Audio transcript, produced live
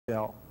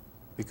shell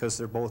because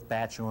they're both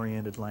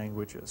batch-oriented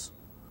languages.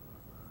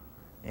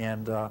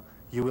 And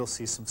you will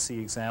see some C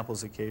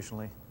examples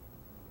occasionally.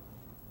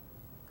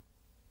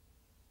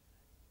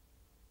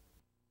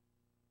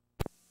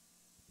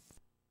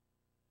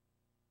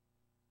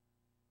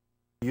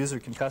 The user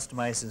can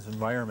customize his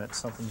environment,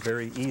 something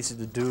very easy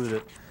to do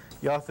that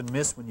you often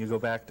miss when you go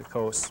back to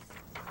COS.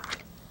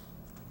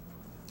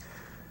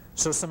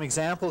 So some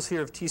examples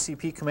here of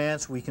TCP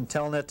commands. We can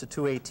telnet to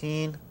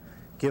 218,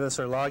 give us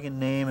our login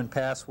name and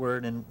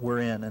password, and we're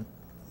in. And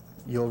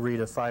you'll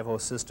read a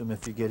 5.0 system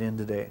if you get in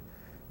today.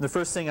 And the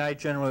first thing I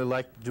generally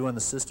like to do on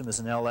the system is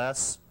an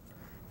LS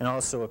and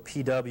also a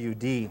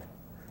PWD.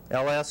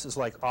 LS is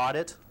like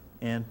audit,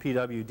 and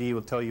PWD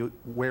will tell you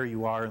where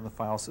you are in the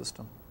file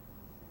system.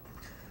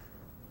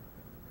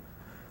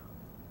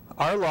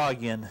 Our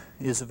login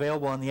is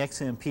available on the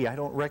XMP. I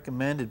don't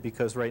recommend it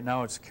because right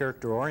now it's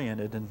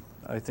character-oriented, and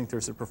I think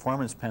there's a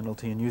performance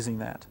penalty in using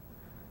that.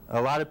 A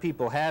lot of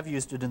people have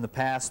used it in the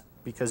past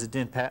because it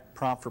didn't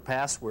prompt for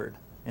password,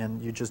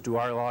 and you just do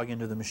rlog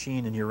into the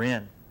machine and you're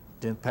in.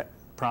 Didn't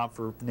prompt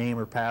for name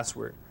or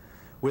password.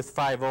 With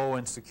 5.0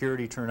 and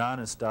security turned on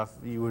and stuff,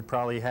 you would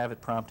probably have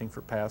it prompting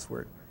for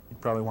password.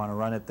 You'd probably want to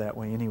run it that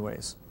way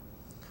anyways.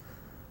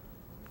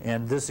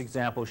 And this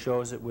example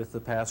shows it with the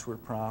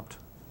password prompt,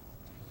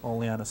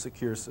 only on a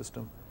secure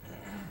system.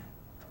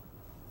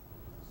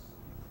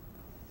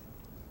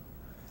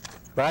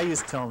 But I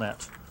use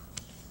telnet.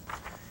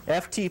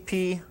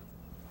 FTP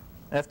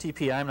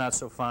I'm not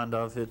so fond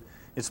of.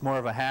 It's more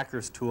of a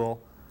hacker's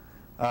tool.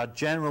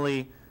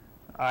 Generally,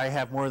 I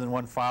have more than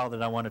one file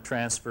that I want to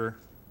transfer,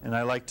 and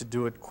I like to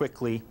do it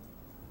quickly.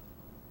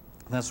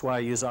 That's why I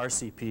use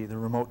RCP, the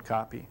remote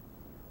copy.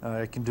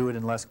 I can do it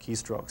in less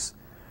keystrokes.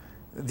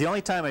 The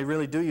only time I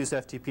really do use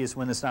FTP is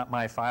when it's not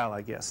my file,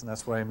 I guess, and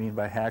that's what I mean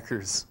by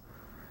hackers.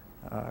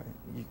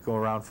 You go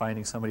around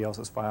finding somebody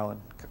else's file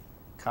and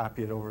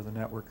copy it over the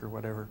network or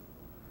whatever.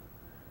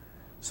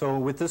 So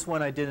with this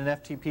one, I did an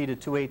FTP to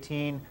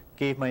 218,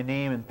 gave my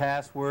name and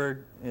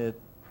password. It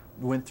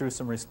went through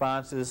some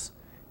responses.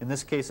 In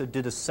this case, I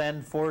did a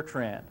send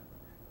Fortran.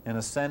 And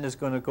a send is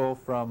going to go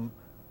from,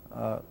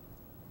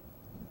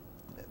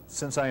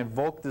 since I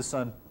invoked this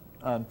on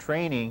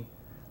training,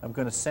 I'm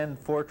going to send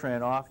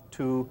Fortran off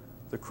to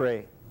the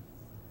cray.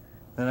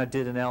 Then I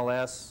did an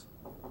LS.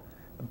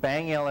 A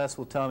bang LS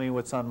will tell me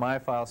what's on my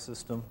file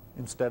system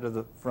instead of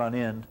the front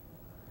end.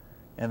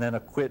 And then a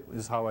quit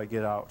is how I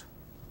get out.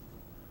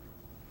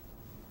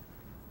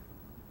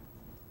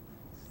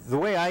 The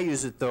way I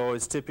use it, though,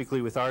 is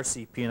typically with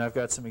RCP, and I've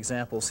got some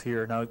examples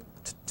here. Now,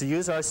 to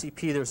use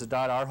RCP, there's a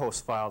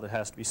 .rhost file that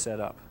has to be set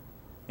up.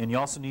 And you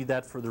also need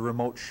that for the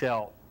remote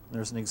shell.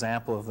 There's an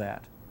example of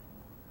that.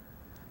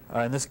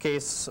 In this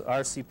case,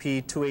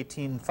 RCP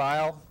 218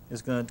 file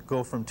is going to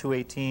go from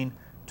 218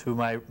 to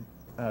my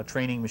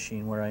training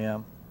machine where I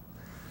am.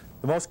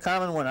 The most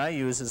common one I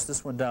use is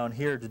this one down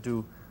here to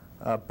do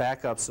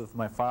backups of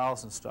my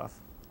files and stuff.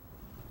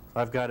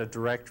 I've got a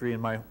directory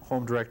in my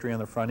home directory on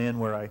the front end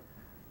where I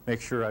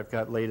make sure I've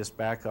got latest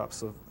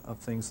backups of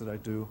things that I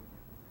do.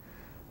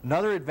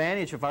 Another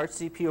advantage of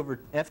RCP over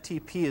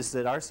FTP is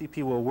that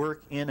RCP will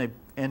work in a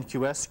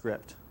NQS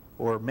script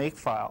or make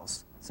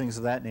files, things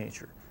of that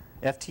nature.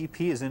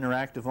 FTP is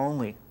interactive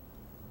only.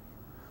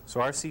 So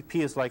RCP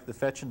is like the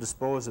fetch and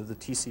dispose of the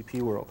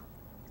TCP world.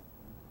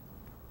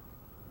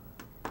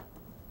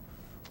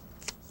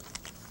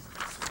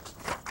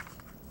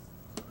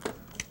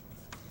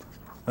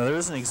 Now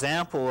there's an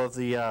example of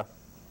the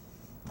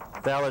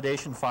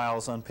validation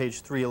files on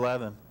page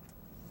 311.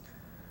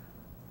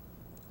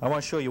 I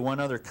want to show you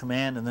one other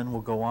command and then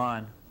we'll go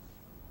on.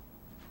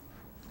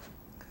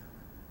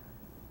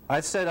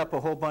 I've set up a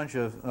whole bunch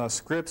of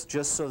scripts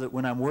just so that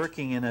when I'm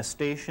working in a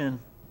station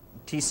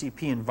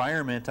TCP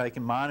environment, I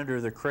can monitor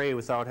the cray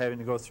without having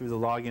to go through the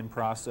login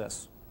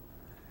process.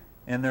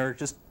 And there are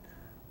just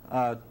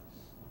a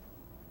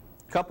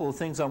couple of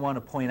things I want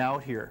to point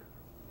out here.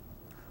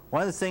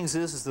 One of the things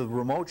is the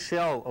remote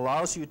shell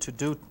allows you to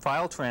do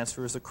file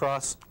transfers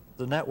across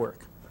the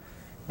network.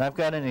 And I've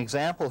got an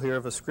example here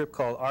of a script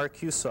called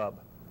rqsub.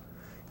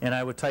 And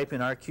I would type in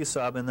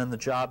rqsub and then the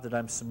job that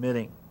I'm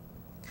submitting.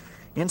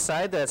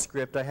 Inside that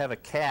script, I have a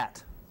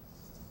cat,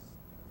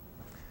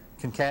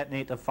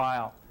 concatenate a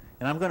file.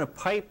 And I'm going to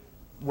pipe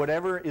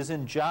whatever is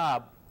in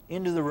job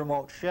into the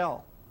remote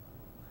shell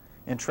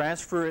and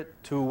transfer it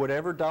to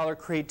whatever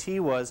 $CRAT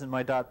was in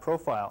my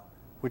 .profile,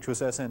 which was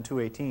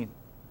SN218.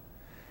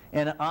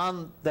 And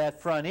on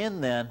that front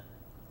end then,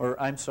 or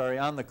I'm sorry,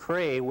 on the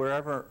cray,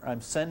 wherever I'm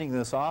sending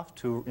this off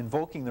to,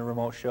 invoking the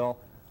remote shell,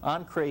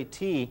 on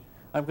CRAT,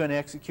 I'm going to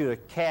execute a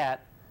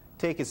cat,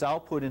 take its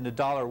output into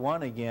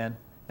 $1 again,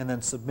 and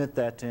then submit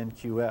that to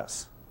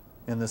NQS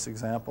in this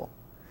example.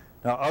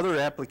 Now other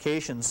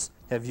applications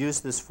have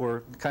used this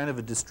for kind of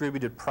a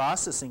distributed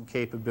processing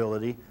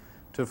capability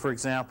to, for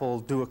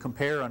example, do a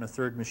compare on a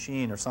third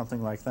machine or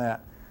something like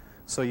that.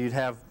 So you'd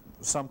have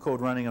some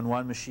code running on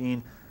one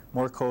machine,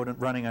 more code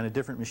running on a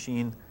different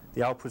machine,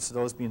 the outputs of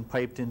those being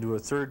piped into a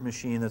third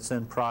machine that's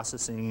then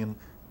processing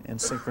and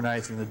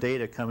synchronizing the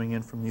data coming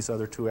in from these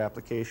other two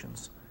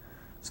applications.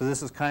 So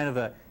this is kind of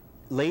a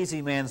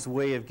lazy man's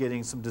way of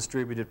getting some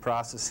distributed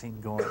processing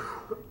going.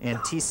 And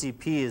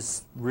TCP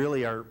is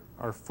really our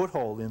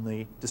foothold in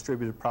the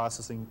distributed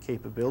processing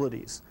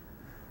capabilities.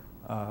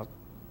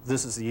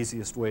 This is the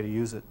easiest way to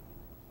use it.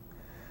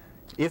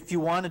 If you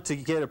wanted to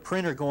get a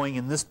printer going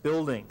in this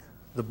building,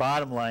 the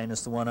bottom line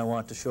is the one I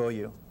want to show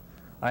you.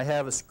 I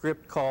have a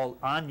script called,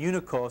 on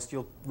UNICOS,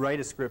 you'll write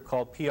a script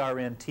called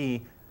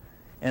PRNT,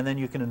 and then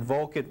you can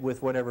invoke it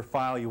with whatever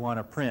file you want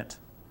to print.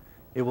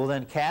 It will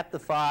then cat the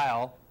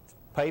file,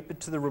 pipe it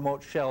to the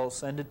remote shell,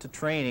 send it to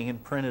training,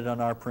 and print it on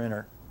our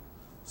printer.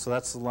 So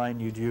that's the line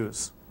you'd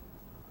use.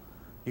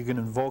 You can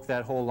invoke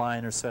that whole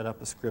line or set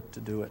up a script to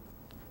do it.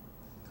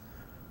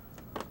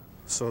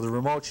 So the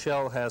remote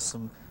shell has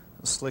some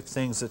slick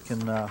things that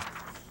can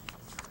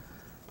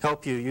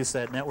help you use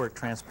that network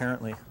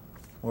transparently,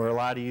 or a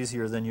lot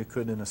easier than you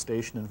could in a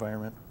station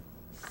environment.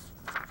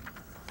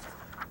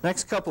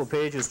 Next couple of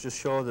pages just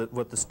show that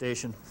what the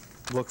station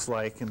looks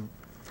like. And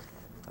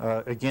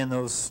again,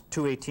 those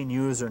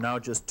 218Us are now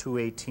just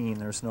 218.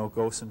 There's no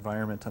ghost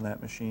environment on that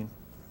machine.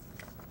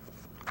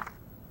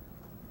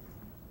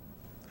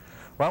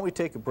 Why don't we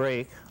take a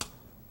break?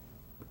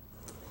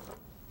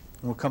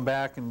 And we'll come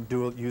back and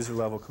do a user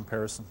level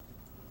comparison.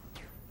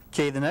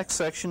 Okay, the next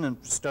section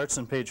starts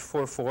on page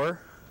 4.4.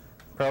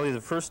 Probably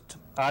the first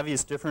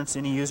obvious difference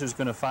any user is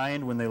going to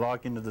find when they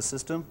log into the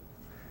system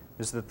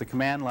is that the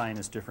command line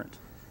is different.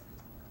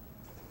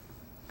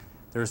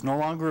 There's no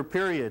longer a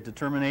period to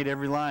terminate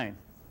every line.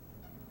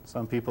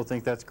 Some people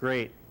think that's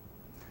great.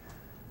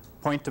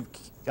 Point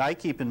I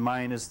keep in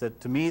mind is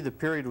that to me the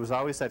period was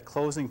always that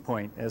closing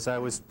point. As I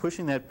was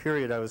pushing that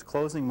period, I was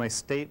closing my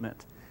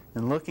statement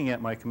and looking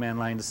at my command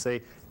line to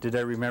say, did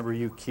I remember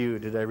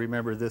UQ? Did I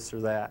remember this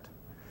or that?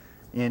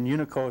 In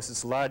UNICOS,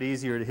 it's a lot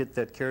easier to hit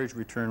that carriage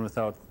return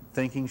without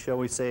thinking, shall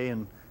we say,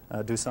 and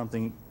do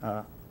something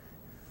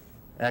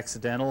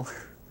accidental.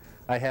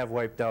 I have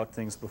wiped out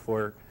things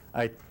before.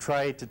 I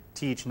try to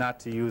teach not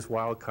to use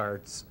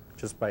wildcards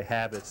just by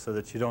habit so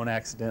that you don't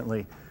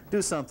accidentally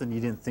do something you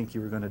didn't think you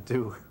were going to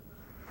do.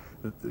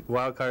 The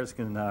wildcards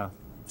can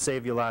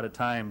save you a lot of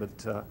time,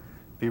 but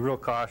be real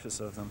cautious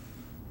of them.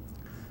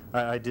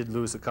 I did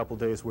lose a couple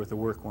days worth of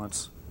work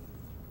once.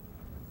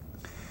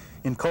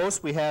 In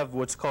COS, we have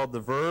what's called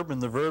the verb,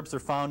 and the verbs are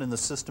found in the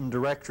system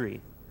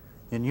directory.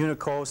 In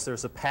UNICOS,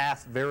 there's a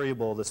path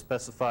variable that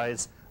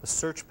specifies a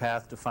search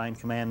path to find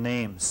command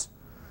names.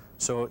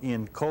 So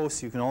in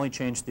COS, you can only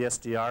change the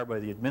SDR by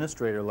the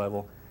administrator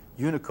level.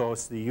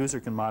 UNICOS, the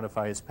user can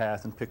modify his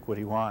path and pick what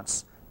he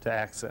wants to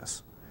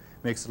access.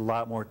 Makes it a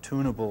lot more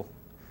tunable.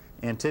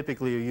 And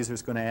typically, a user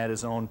is going to add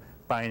his own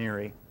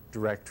binary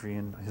directory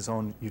and his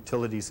own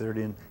utilities that are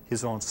in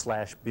his own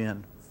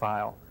 /bin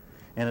file.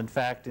 And in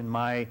fact, in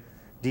my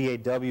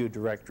DAW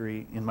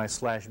directory, in my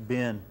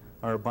 /bin,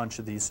 are a bunch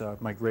of these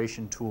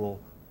migration tool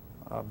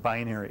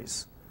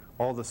binaries.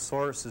 All the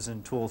source is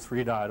in tool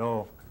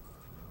 3.0.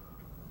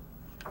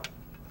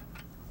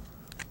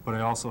 But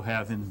I also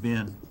have in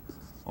bin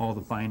all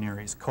the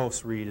binaries.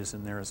 COS read is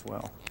in there as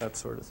well, that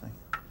sort of thing.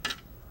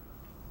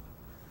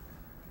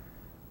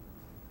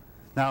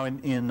 Now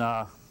in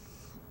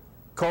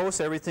COS,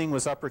 everything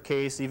was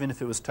uppercase. Even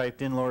if it was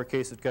typed in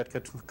lowercase, it got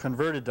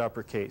converted to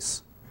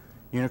uppercase.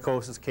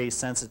 UNICOS is case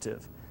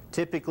sensitive.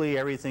 Typically,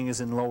 everything is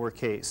in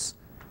lowercase.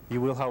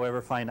 You will,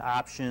 however, find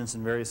options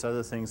and various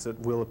other things that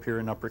will appear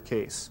in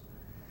uppercase.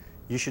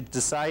 You should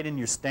decide in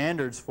your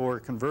standards for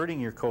converting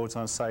your codes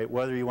on site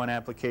whether you want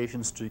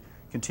applications to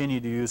continue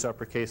to use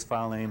uppercase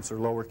file names or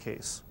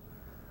lowercase.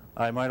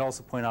 I might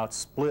also point out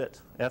split,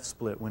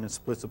 fsplit, when it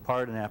splits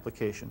apart an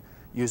application,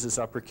 uses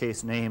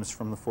uppercase names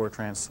from the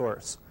Fortran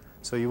source.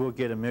 So you will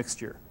get a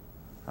mixture.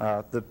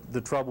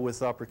 The trouble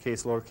with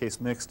uppercase, lowercase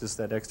mixed is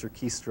that extra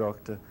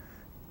keystroke to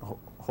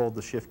hold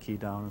the shift key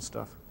down and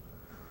stuff.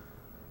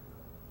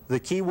 The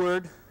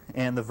keyword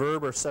and the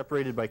verb are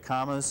separated by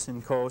commas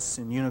in COS.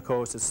 In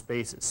UNICOS, it's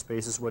spaces.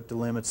 Space is what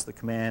delimits the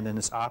command and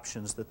its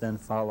options that then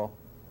follow.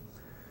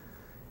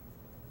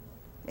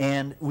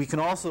 And we can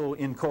also,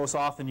 in COS,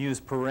 often use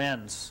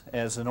parens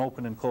as an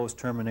open and closed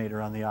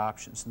terminator on the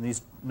options. And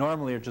these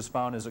normally are just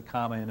found as a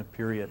comma and a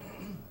period.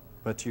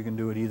 But you can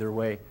do it either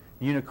way.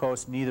 In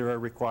UNICOS, neither are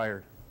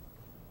required.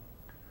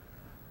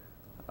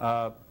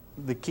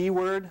 The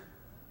keyword,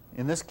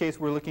 in this case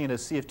we're looking at a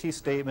CFT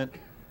statement,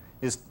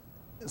 is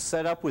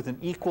set up with an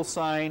equal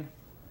sign.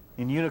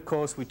 In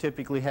UNICOS, we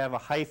typically have a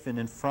hyphen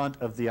in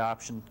front of the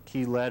option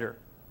key letter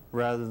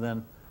rather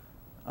than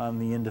on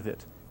the end of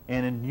it.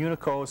 And in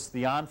UNICOS,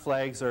 the on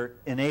flags are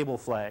enable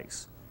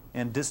flags,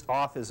 and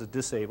off is a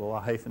disable,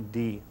 a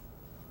 -D.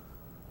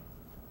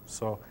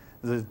 So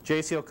the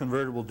JCL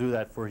converter will do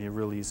that for you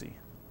real easy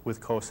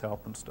with COS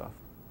help and stuff.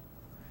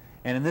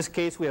 And in this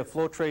case, we have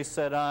flow trace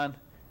set on.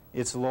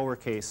 It's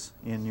lowercase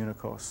in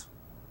UNICOS.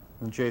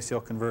 The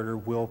JCL converter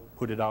will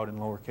put it out in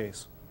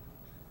lowercase.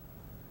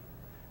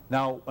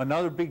 Now,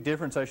 another big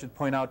difference I should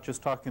point out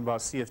just talking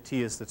about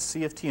CFT is that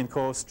CFT in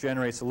COS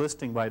generates a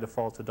listing by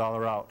default to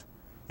 $out.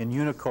 In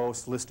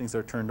UNICOS, listings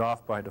are turned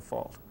off by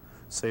default.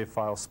 Save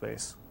file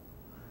space.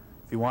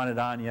 If you want it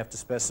on, you have to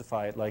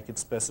specify it like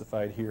it's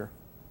specified here.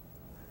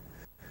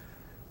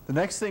 The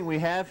next thing we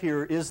have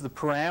here is the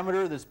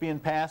parameter that's being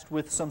passed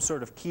with some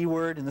sort of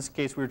keyword. In this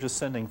case, we're just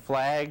sending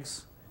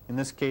flags. In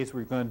this case,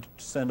 we're going to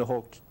send a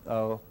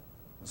whole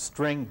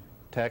string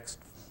text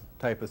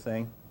type of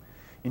thing.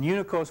 In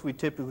UNICOS, we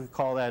typically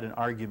call that an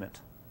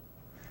argument.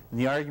 And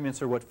the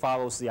arguments are what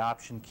follows the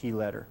option key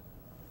letter.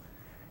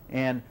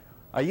 And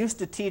I used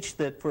to teach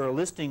that for a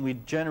listing, we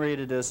generate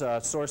it as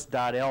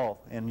source.l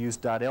and use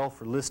 .l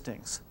for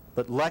listings.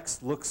 But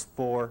Lex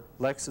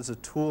is a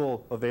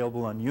tool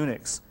available on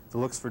Unix that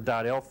looks for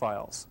 .l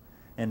files.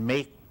 And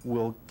make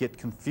will get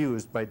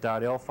confused by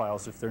 .l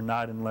files if they're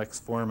not in Lex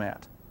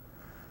format.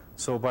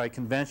 So by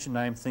convention,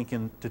 I'm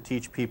thinking to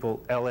teach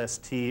people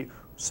LST,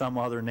 some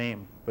other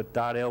name, but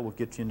 .l will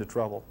get you into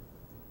trouble.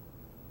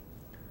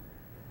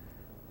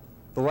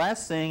 The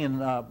last thing,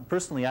 and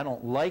personally I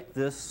don't like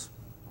this,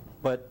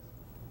 but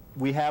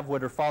we have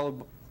what are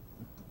followed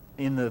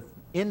in the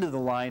end of the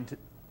line,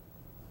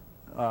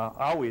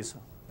 always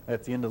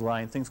at the end of the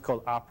line, things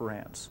called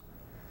operands.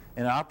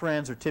 And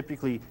operands are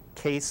typically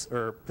case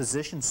or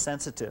position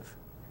sensitive.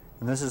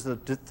 And this is the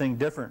thing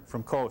different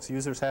from COS.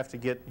 Users have to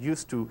get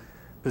used to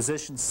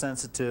position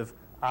sensitive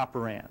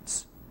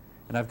operands.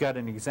 And I've got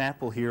an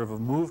example here of a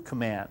move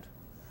command.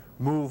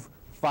 Move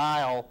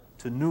file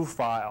to new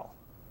file.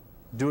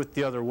 Do it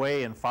the other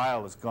way and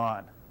file is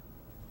gone.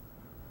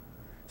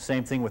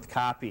 Same thing with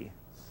copy,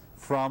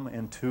 from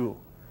and to.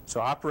 So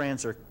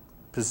operands are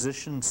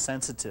position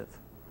sensitive,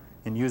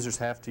 and users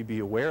have to be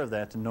aware of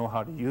that to know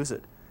how to use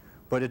it.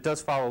 But it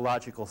does follow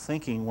logical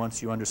thinking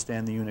once you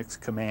understand the Unix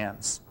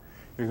commands.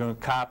 You're going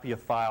to copy a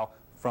file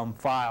from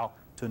file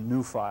to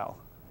new file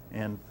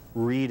and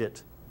read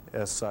it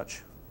as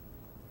such.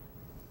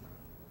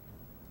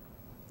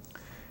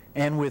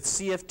 And with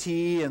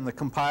CFT and the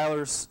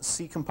compilers,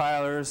 C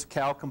compilers,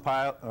 Cal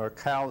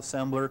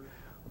assembler,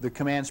 the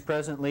commands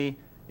presently,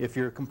 if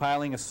you're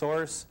compiling a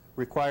source,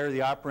 require the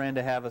operand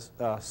to have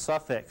a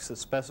suffix that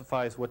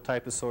specifies what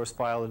type of source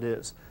file it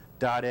is.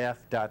 .f,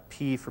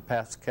 .p for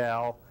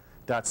Pascal,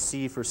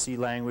 .c for C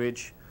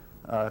language,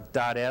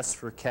 .s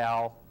for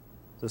Cal,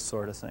 this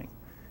sort of thing.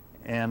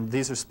 And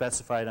these are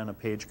specified on a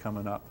page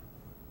coming up.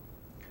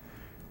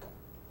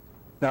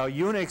 Now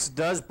Unix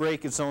does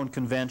break its own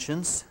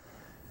conventions.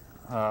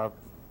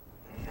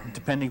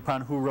 Depending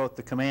upon who wrote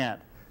the command.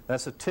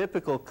 That's a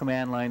typical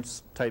command line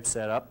type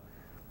setup,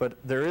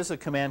 but there is a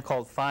command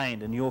called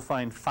find, and you'll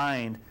find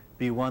find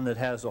be one that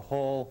has a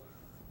whole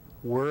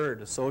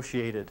word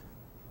associated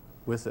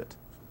with it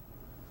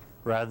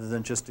rather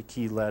than just a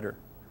key letter.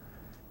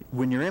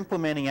 When you're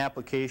implementing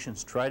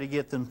applications, try to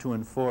get them to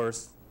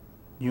enforce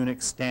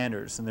Unix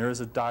standards, and there is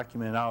a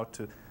document out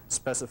to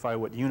specify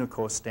what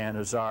UNICOS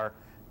standards are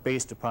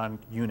based upon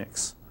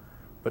Unix.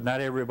 But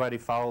not everybody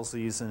follows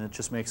these, and it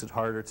just makes it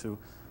harder to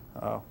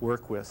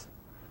work with.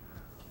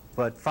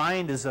 But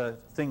find is a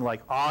thing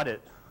like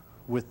audit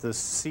with the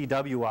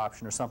CW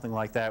option or something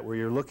like that, where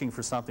you're looking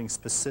for something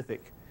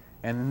specific.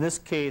 And in this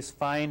case,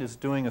 find is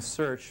doing a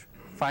search.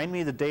 Find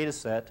me the data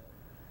set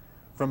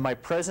from my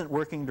present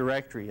working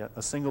directory.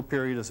 A single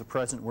period is a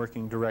present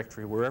working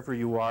directory, wherever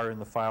you are in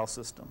the file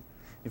system.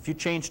 If you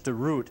change to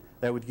root,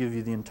 that would give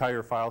you the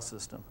entire file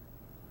system.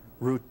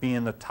 Root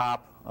being the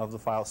top of the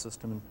file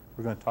system. And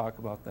we're going to talk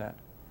about that.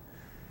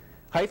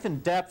 Hyphen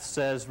depth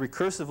says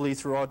recursively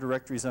through all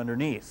directories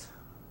underneath.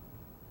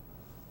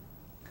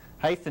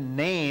 Hyphen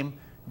name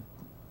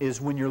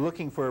is when you're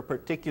looking for a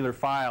particular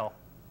file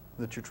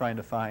that you're trying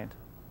to find.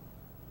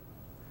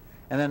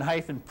 And then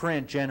hyphen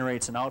print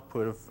generates an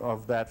output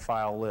of that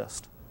file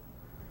list.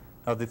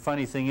 Now the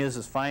funny thing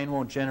is find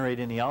won't generate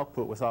any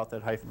output without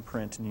that hyphen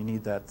print, and you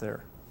need that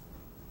there.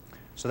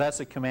 So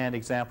that's a command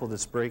example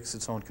that breaks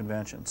its own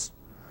conventions.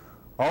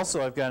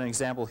 Also, I've got an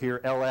example here,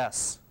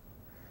 ls.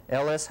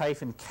 ls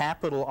hyphen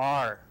capital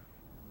R.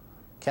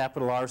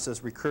 Capital R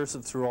says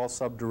recursive through all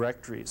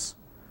subdirectories.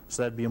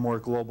 So that'd be a more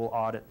global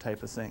audit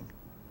type of thing,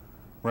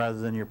 rather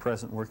than your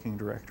present working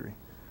directory.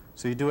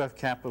 So you do have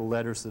capital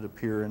letters that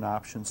appear in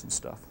options and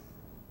stuff.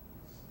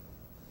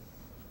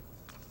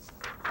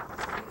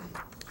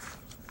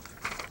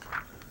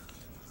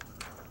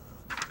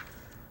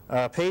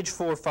 Page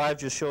 4 or 5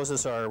 just shows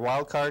us our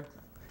wildcard.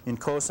 In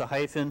COS, a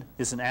hyphen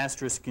is an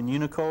asterisk in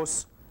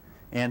UNICOS,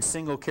 and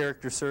single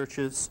character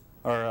searches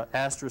are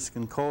asterisk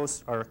in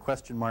COS, are a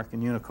question mark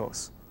in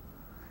UNICOS.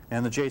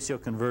 And the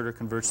JCO converter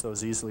converts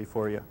those easily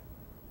for you.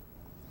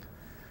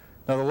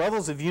 Now the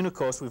levels of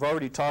UNICOS, we've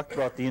already talked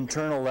about the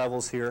internal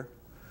levels here.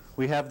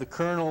 We have the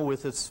kernel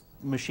with its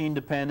machine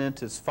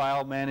dependent, its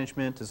file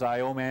management, its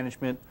I/O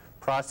management,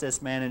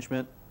 process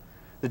management.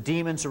 The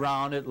daemons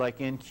around it like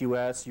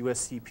NQS,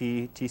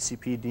 USCP,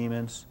 TCP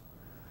daemons.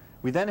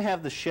 We then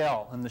have the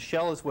shell, and the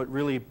shell is what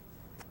really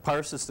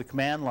parses the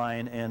command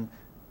line and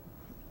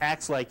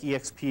acts like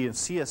EXP and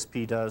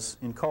CSP does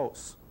in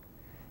COS.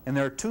 And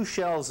there are two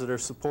shells that are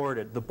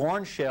supported. The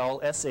Bourne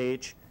shell,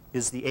 SH,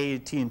 is the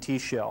AT&T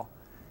shell.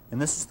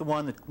 And this is the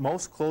one that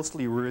most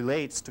closely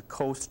relates to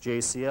COS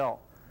JCL.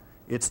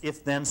 It's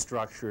if-then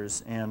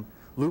structures and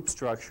loop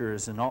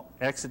structures and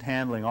exit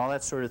handling, all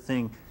that sort of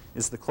thing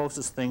is the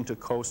closest thing to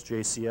COS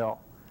JCL.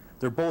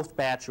 They're both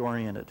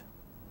batch-oriented.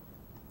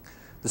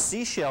 The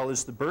C shell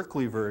is the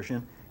Berkeley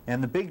version,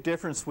 and the big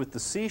difference with the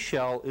C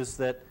shell is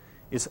that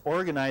it's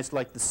organized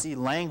like the C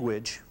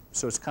language,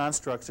 so its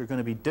constructs are going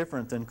to be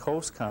different than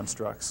COS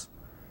constructs.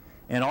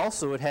 And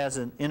also it has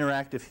an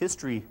interactive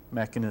history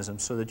mechanism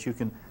so that you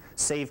can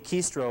save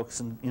keystrokes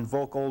and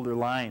invoke older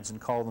lines and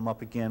call them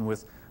up again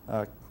with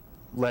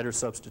letter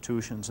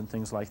substitutions and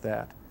things like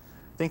that.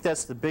 I think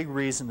that's the big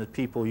reason that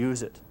people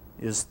use it,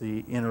 is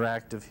the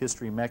interactive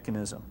history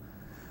mechanism.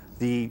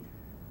 The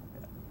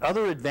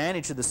other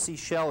advantage of the C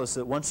shell is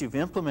that once you've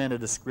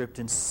implemented a script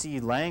in C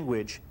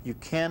language, you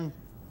can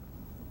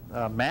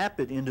map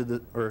it into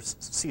the, or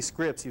C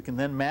scripts, you can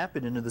then map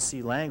it into the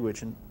C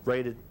language and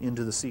write it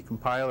into the C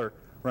compiler,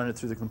 run it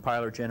through the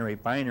compiler,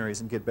 generate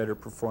binaries, and get better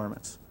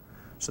performance.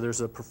 So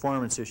there's a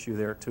performance issue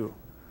there too,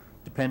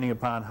 depending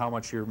upon how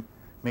much you're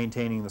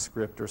maintaining the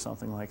script or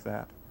something like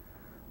that.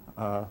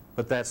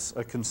 But that's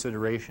a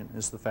consideration,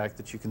 is the fact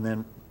that you can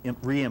then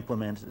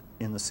re-implement it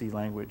in the C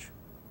language.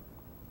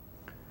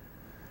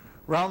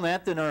 Around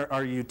that then are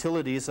our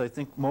utilities. I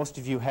think most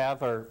of you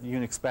have our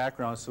Unix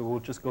background, so we'll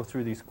just go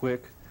through these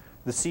quick.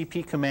 The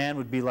CP command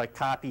would be like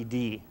copy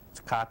D.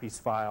 It copies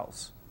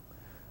files.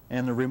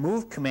 And the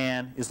remove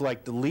command is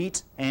like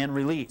delete and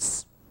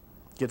release.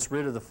 Gets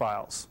rid of the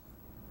files.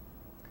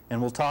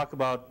 And we'll talk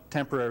about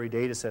temporary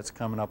data sets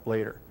coming up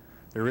later.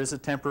 There is a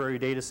temporary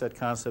data set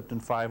concept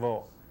in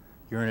 5.0.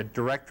 You're in a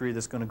directory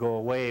that's going to go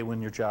away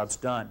when your job's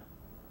done.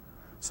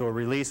 So a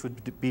release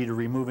would be to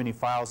remove any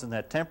files in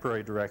that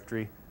temporary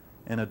directory,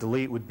 and a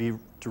delete would be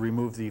to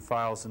remove the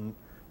files in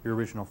your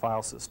original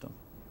file system.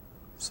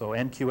 So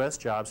NQS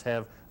jobs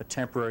have a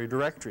temporary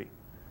directory,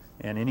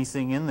 and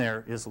anything in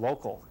there is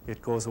local.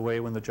 It goes away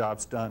when the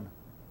job's done.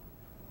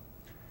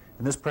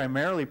 And this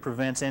primarily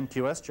prevents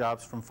NQS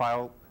jobs from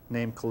file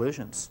name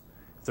collisions.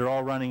 If they're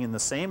all running in the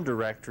same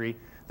directory,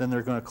 then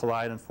they're going to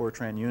collide on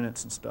Fortran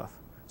units and stuff.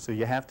 So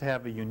you have to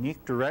have a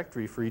unique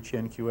directory for each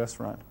NQS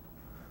run.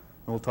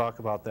 And we'll talk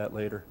about that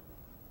later.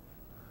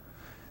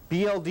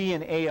 BLD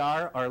and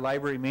AR are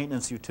library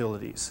maintenance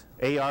utilities.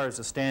 AR is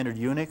a standard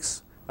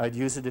Unix. I'd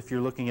use it if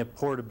you're looking at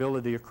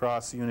portability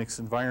across Unix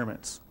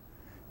environments.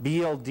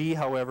 BLD,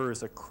 however,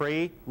 is a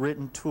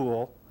Cray-written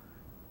tool,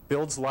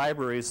 builds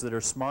libraries that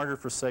are smarter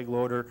for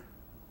SegLoader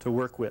to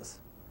work with.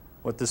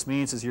 What this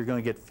means is you're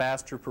going to get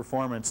faster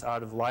performance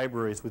out of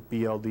libraries with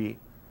BLD.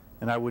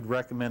 And I would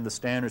recommend the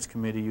Standards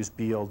Committee use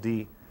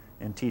BLD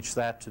and teach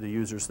that to the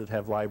users that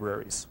have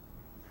libraries.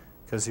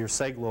 Because your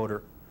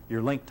SegLoader,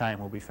 your link time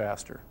will be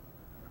faster.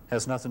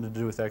 Has nothing to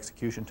do with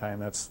execution time.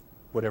 That's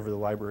whatever the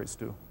libraries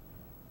do.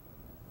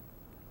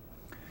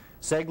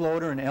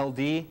 SegLoader and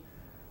LD.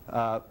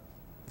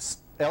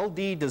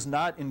 LD does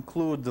not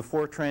include the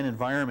Fortran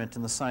environment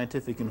and the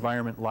scientific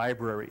environment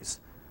libraries.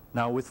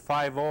 Now with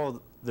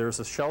 5.0, there's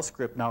a shell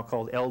script now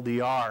called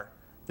LDR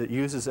that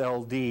uses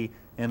LD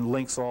and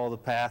links all the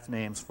path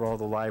names for all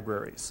the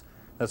libraries.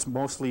 That's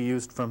mostly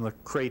used from the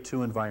Cray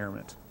 2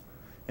 environment.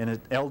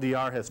 And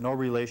LDR has no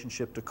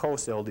relationship to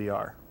COS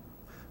LDR.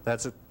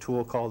 That's a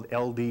tool called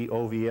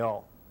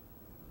LDOVL.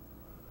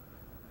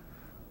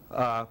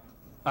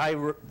 I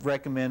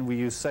recommend we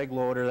use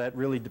SegLoader. That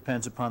really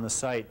depends upon the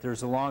site.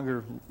 There's a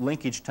longer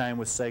linkage time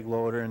with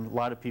SegLoader, and a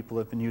lot of people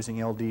have been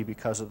using LD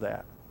because of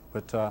that.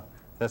 But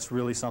that's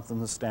really something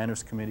the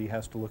Standards Committee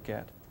has to look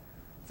at.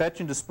 Fetch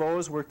and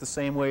dispose work the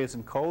same way as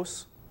in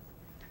COS.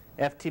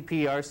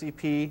 FTP,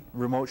 RCP,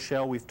 remote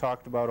shell we've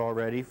talked about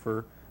already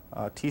for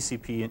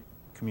TCP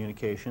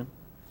communication.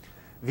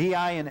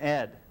 VI and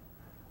ED.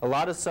 A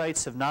lot of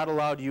sites have not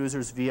allowed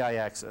users VI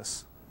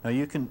access. Now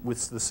you can,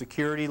 with the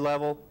security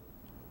level,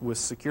 with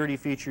security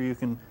feature, you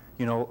can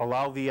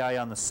allow VI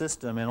on the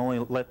system and only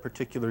let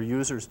particular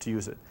users to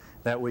use it.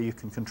 That way you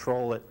can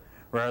control it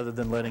rather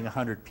than letting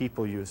 100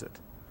 people use it.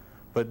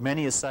 But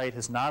many a site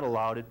has not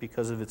allowed it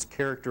because of its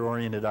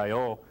character-oriented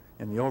I/O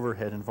and the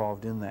overhead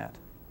involved in that.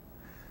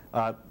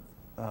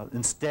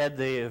 Instead,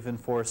 they have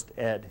enforced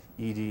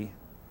ED.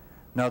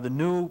 Now, the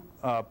new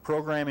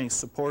programming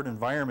support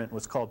environment,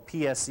 what's called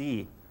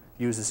PSE,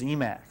 uses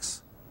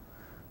Emacs.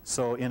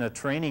 So in a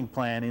training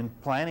plan, in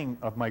planning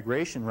of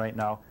migration right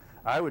now,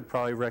 I would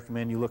probably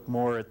recommend you look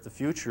more at the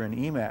future in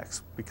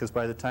Emacs, because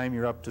by the time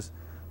you're up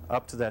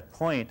to that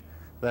point,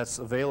 that's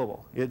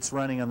available. It's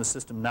running on the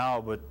system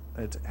now, but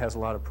it has a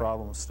lot of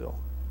problems still.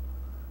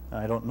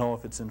 I don't know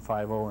if it's in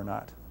 5.0 or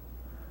not.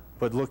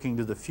 But looking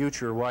to the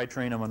future, why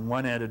train them on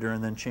one editor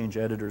and then change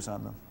editors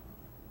on them?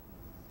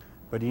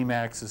 But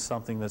Emacs is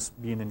something that's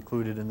being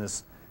included in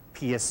this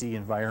PSE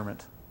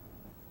environment.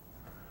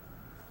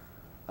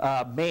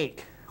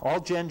 Make. All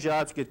gen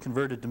jobs get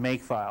converted to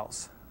make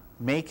files.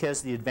 Make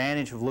has the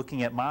advantage of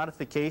looking at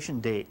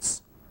modification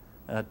dates,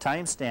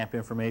 timestamp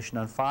information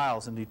on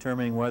files, and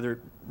determining whether it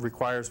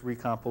requires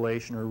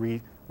recompilation or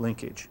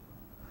relinkage.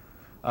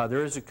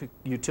 There is a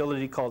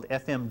utility called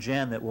FM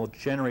Jan that will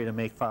generate a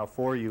makefile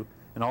for you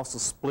and also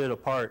split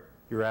apart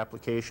your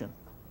application.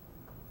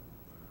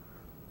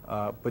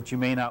 But you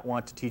may not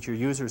want to teach your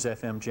users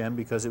FM Gen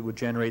because it would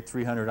generate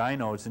 300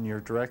 inodes in your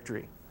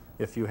directory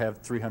if you have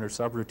 300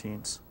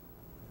 subroutines.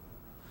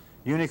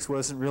 Unix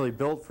wasn't really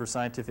built for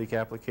scientific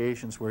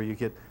applications where you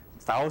get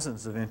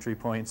thousands of entry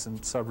points and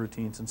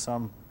subroutines in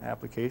some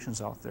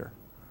applications out there.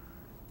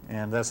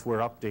 And that's where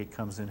update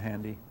comes in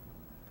handy.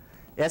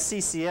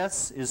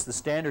 SCCS is the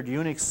standard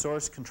Unix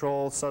source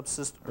control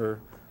subsystem, or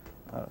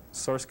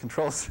source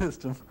control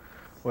system,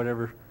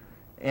 whatever.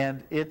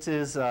 And it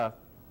is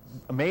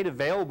made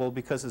available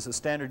because it's a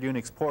standard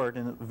Unix port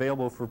and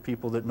available for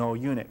people that know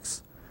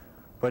Unix.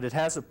 But it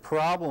has a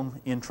problem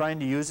in trying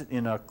to use it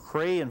in a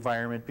Cray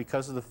environment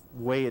because of the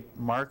way it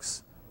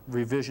marks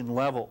revision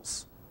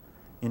levels.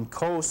 In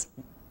COS,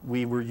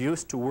 we were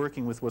used to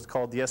working with what's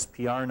called the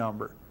SPR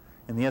number.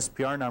 And the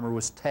SPR number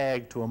was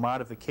tagged to a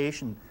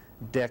modification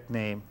deck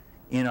name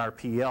in our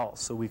PL.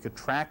 So we could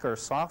track our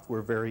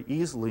software very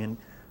easily and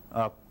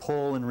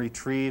pull and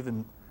retrieve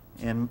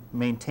and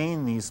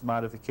maintain these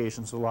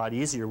modifications a lot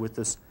easier with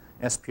this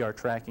SPR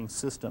tracking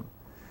system.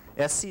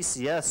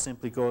 SCCS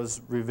simply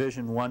goes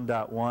revision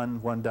 1.1,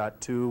 1.2,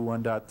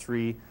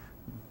 1.3,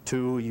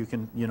 2. You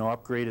can,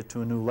 upgrade it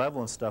to a new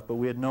level and stuff, but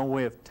we had no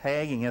way of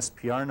tagging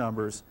SPR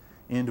numbers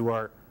into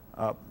our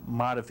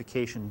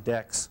modification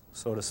decks,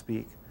 so to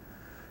speak.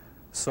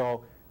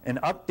 So an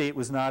update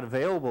was not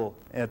available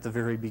at the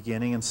very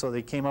beginning, and so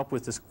they came up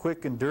with this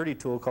quick and dirty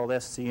tool called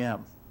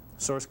SCM,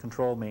 Source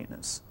Control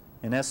Maintenance.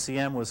 And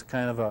SCM was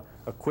kind of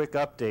a quick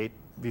update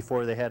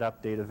before they had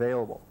update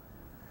available.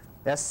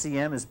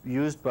 SCM is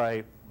used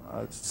by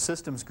a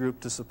systems group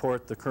to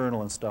support the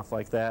kernel and stuff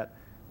like that.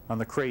 On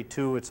the Cray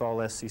 2, it's all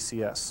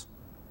SCCS.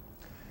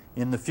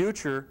 In the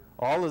future,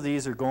 all of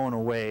these are going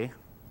away.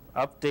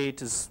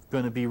 Update is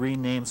going to be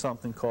renamed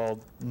something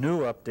called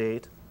New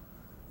Update,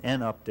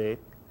 N-Update.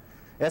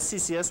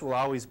 SCCS will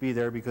always be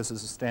there because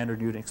it's a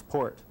standard Unix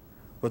port.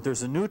 But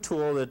there's a new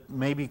tool that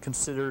may be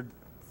considered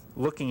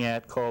looking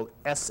at called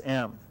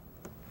SM,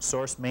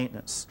 Source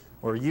Maintenance,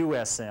 or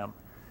USM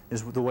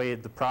is the way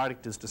the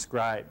product is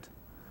described.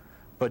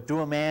 But do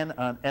a man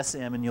on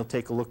SM and you'll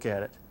take a look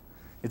at it.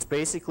 It's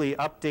basically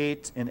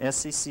update and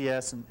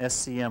SCCS and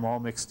SCM all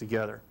mixed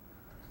together.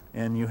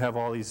 And you have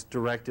all these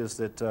directives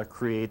that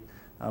create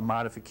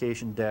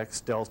modification decks,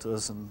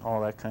 deltas, and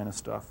all that kind of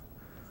stuff.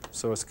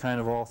 So it's kind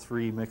of all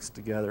three mixed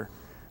together.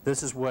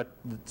 This is what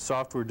the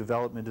software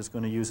development is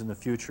going to use in the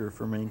future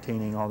for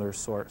maintaining all their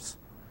source.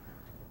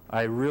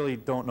 I really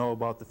don't know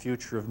about the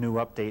future of new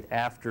update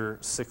after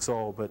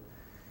 6.0, but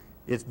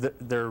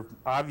they're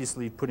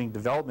obviously putting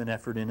development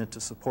effort in it to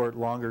support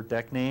longer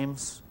deck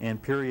names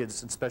and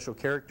periods and special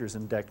characters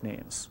in deck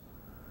names.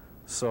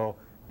 So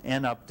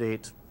N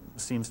update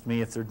seems to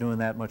me if they're doing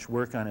that much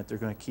work on it, they're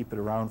going to keep it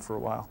around for a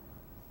while.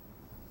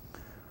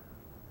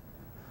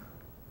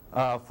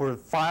 For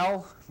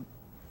file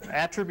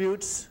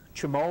attributes,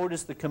 chmod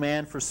is the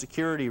command for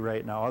security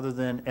right now, other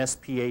than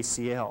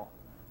SPACL.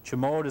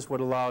 Chmod is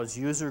what allows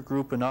user,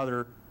 group, and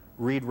other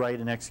read, write,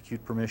 and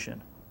execute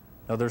permission.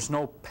 Now there's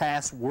no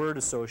password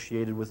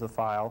associated with a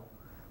file,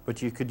 but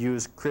you could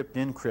use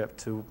crypt-encrypt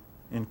to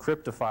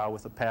encrypt a file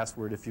with a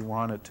password if you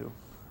wanted to.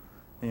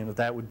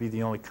 That would be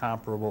the only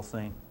comparable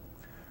thing.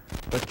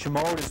 But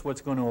chmod is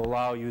what's going to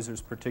allow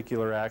users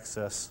particular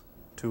access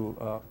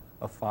to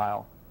a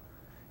file.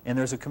 And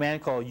there's a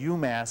command called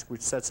umask which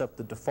sets up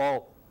the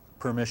default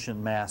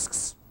permission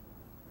masks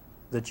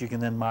that you can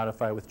then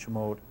modify with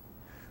chmod.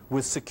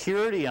 With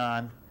security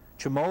on,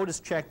 chmod is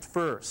checked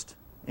first.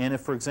 And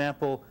if, for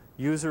example,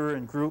 user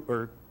and group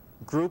or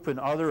group and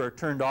other are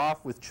turned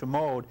off with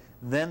chmod,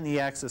 then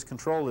the access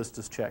control list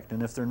is checked.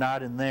 And if they're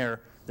not in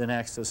there, then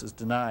access is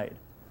denied.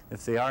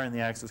 If they are in the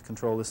access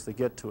control list, they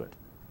get to it.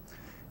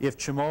 If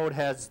chmod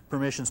has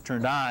permissions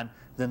turned on,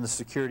 then the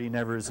security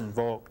never is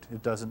invoked.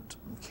 It doesn't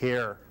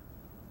care.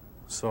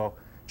 So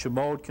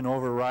chmod can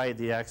override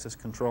the access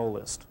control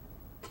list.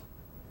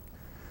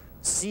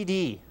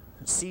 CD.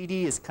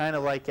 CD is kind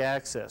of like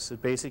access.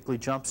 It basically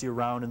jumps you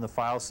around in the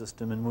file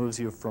system and moves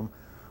you from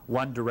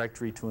one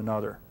directory to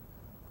another.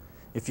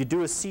 If you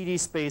do a CD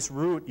space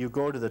root, you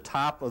go to the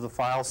top of the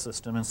file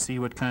system and see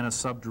what kind of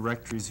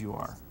subdirectories you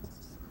are.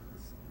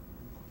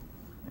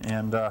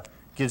 And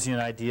gives you an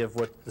idea of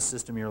what the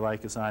system you're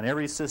like is on.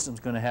 Every system is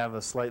going to have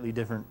a slightly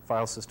different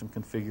file system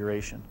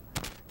configuration.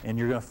 And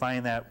you're going to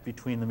find that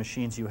between the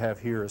machines you have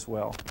here as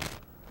well.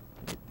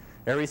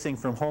 Everything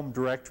from home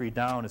directory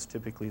down is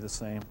typically the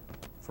same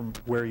from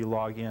where you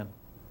log in.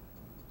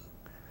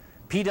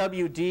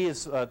 PWD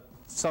is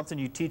something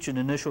you teach an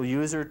initial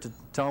user to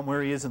tell him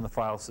where he is in the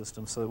file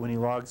system so that when he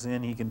logs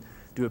in he can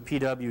do a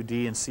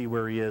PWD and see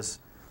where he is,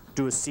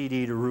 do a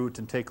CD to root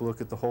and take a look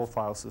at the whole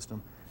file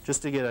system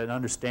just to get an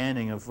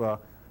understanding of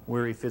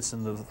where he fits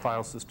into the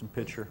file system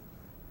picture.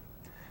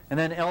 And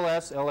then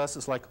LS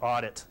is like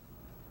audit.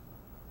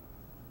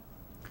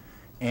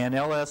 And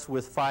LS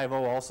with 5.0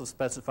 also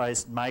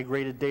specifies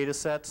migrated data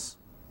sets.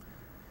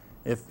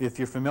 If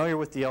you're familiar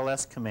with the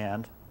LS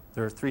command,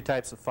 There are three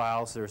types of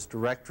files. There's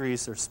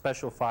directories, there's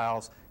special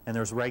files, and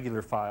there's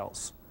regular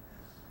files.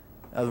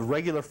 The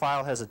regular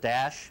file has a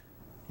dash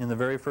in the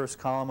very first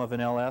column of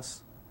an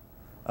LS.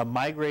 A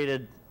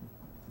migrated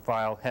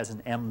file has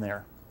an M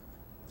there.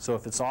 So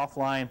if it's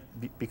offline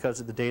because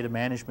of the data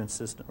management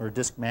system or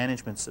disk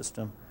management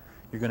system,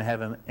 you're going to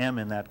have an M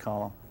in that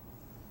column.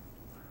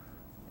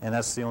 And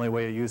that's the only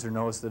way a user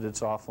knows that it's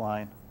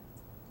offline.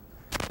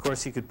 Of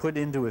course, you could put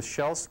into his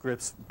shell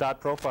scripts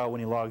 .profile when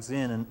he logs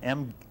in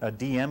and a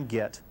DM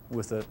get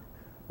with a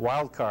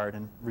wildcard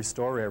and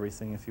restore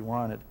everything if you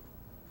wanted.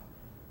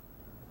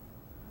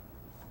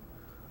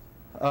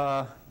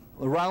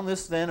 Around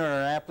this then are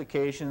our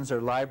applications,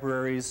 our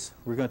libraries.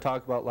 We're going to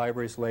talk about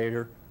libraries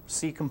later.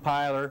 C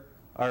compiler,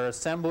 our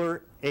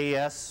assembler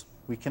AS.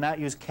 We cannot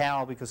use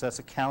cal because that's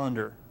a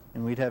calendar,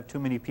 and we'd have too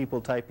many people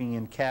typing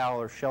in cal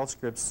or shell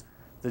scripts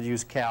that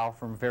use cal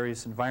from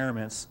various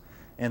environments,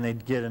 and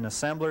they'd get an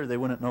assembler, they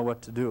wouldn't know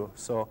what to do.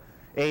 So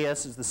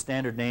AS is the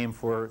standard name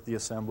for the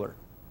assembler.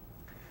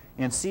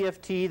 In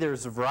CFT,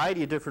 there's a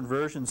variety of different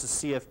versions of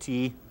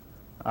CFT.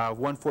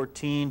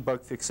 114,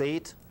 bug fix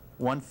 8,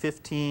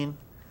 115,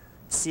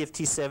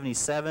 CFT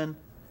 77,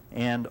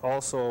 and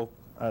also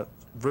a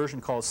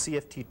version called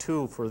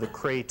CFT2 for the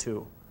Cray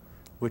 2,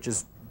 which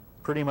is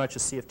pretty much a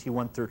CFT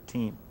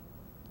 113.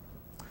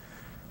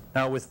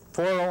 Now with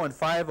 4.0 and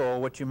 5.0,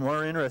 what you're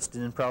more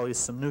interested in probably is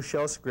some new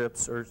shell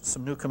scripts or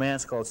some new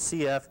commands called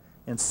CF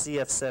and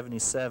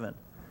CF77.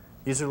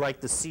 These are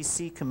like the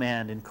CC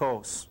command in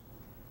COS,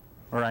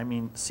 or I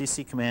mean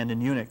CC command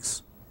in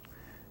Unix.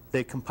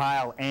 They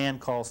compile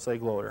and call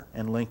segloader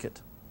and link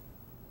it.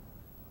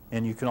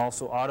 And you can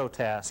also auto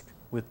task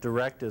with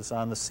directives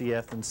on the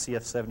CF and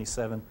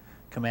CF77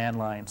 command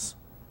lines.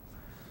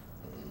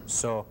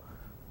 So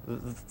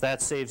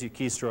that saves you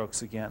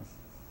keystrokes again.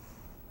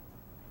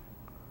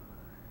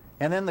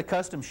 And then the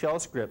custom shell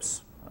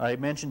scripts. I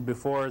mentioned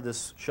before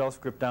this shell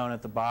script down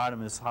at the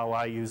bottom is how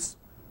I use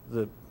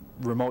the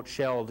remote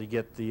shell to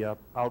get the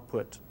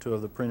output to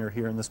the printer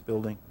here in this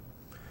building.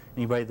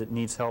 Anybody that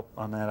needs help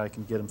on that, I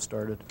can get them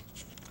started.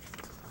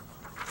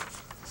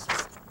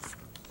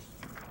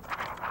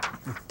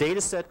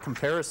 Data set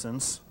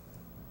comparisons.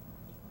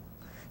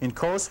 In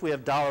COS, we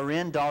have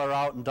 $in,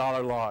 $out, and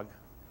 $log.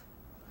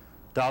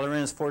 $in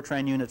is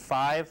Fortran Unit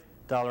 5,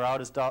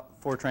 $out is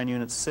Fortran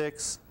Unit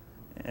 6,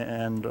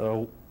 and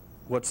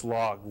what's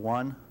log?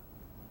 1?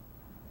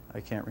 I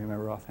can't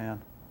remember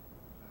offhand.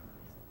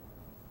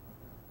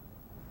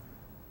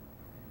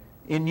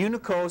 In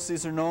UNICOS,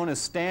 these are known as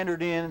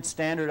standard in and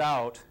standard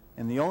out,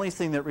 and the only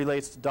thing that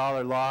relates to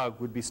 $log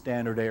would be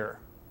standard error.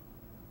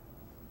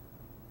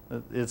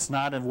 It's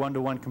not a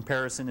one-to-one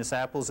comparison, it's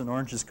apples and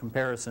oranges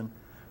comparison,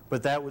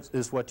 but that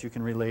is what you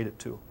can relate it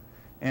to.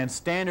 And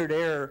standard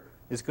error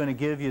is going to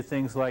give you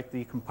things like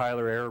the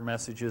compiler error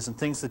messages and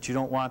things that you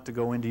don't want to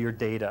go into your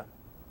data.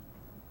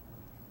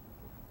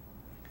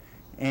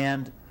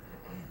 And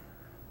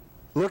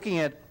looking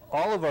at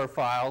all of our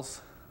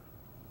files,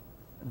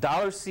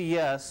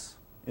 $CS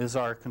is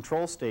our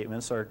control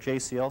statements, our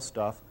JCL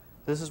stuff.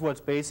 This is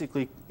what's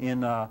basically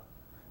in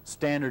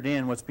standard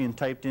in, what's being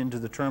typed into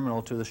the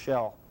terminal to the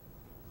shell.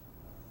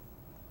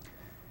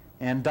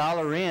 And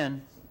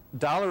 $in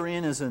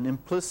is an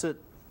implicit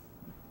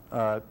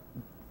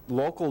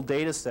local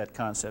data set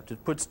concept.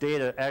 It puts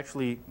data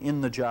actually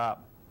in the job.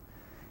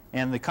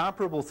 And the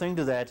comparable thing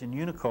to that in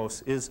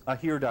UNICOS is a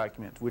here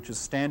document, which is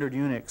standard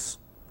Unix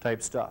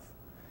type stuff.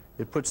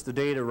 It puts the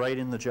data right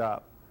in the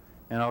job.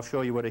 And I'll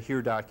show you what a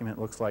here document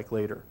looks like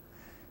later.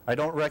 I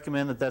don't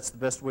recommend that that's the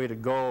best way to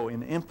go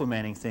in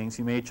implementing things.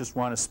 You may just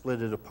want to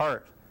split it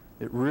apart.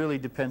 It really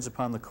depends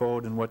upon the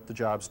code and what the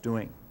job's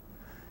doing.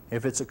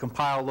 If it's a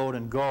compile, load,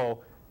 and go,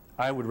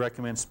 I would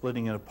recommend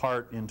splitting it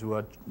apart into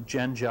a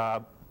gen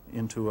job,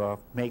 into a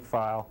make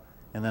file,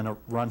 and then a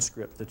run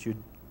script that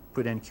you'd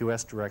put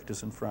NQS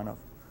directives in front of.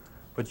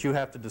 But you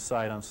have to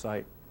decide on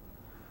site.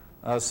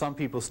 Some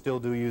people still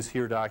do use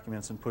here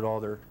documents and put all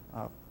their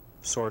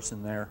source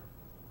in there.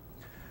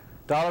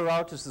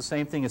 $out is the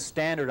same thing as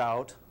standard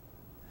out.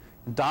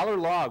 And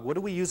 $log, what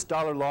do we use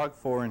 $log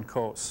for in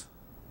COS?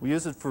 We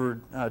use it for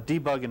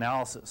debug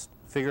analysis.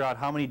 Figure out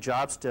how many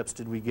job steps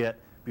did we get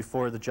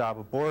before the job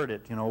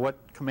aborted. You know,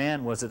 what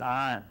command was it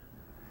on?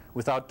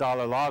 Without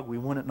 $log, we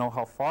wouldn't know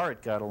how far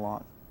it got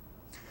along.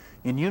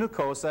 In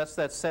UNICOS, that's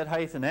that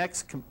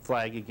set-X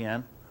flag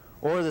again,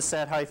 or the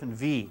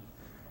set-V.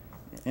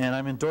 And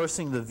I'm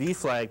endorsing the V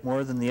flag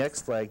more than the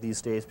X flag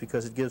these days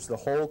because it gives the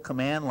whole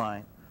command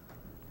line,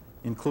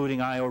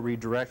 including I/O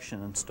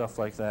redirection and stuff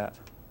like that.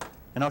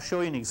 And I'll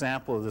show you an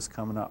example of this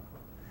coming up.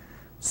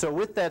 So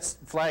with that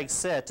flag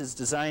set is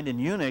designed in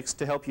Unix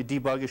to help you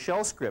debug a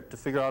shell script, to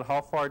figure out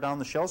how far down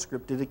the shell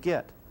script did it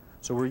get.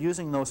 So we're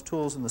using those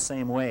tools in the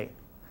same way.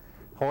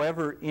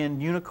 However, in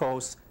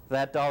UNICOS,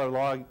 that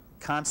 $log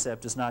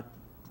concept is not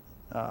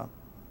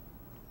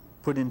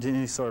put into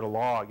any sort of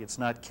log. It's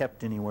not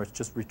kept anywhere. It's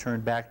just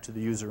returned back to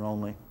the user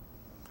only.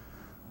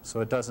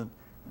 So it doesn't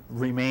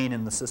remain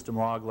in the system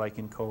log like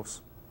in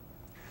COS.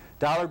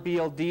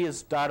 $BLD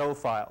is .o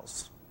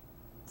files.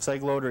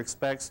 SegLoader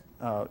expects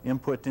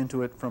input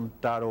into it from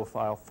 .o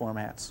file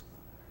formats.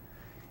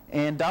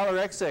 And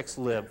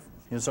 $xxlib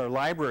is our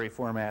library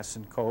formats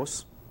in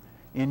COS.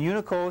 In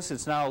UNICOS,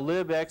 it's now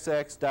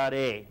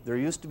libxx.a. There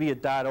used to be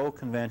a .o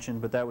convention,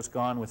 but that was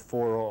gone with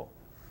 4.0.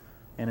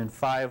 And in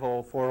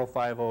 5.0,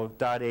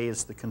 4.050, .a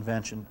is the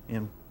convention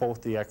in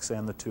both the X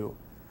and the 2,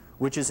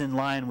 which is in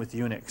line with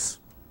Unix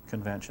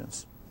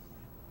conventions.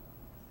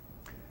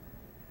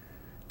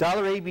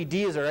 $ABD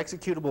is our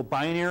executable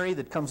binary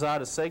that comes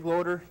out of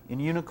SegLoader. In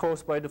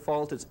UNICOS, by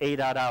default, it's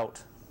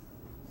a.out.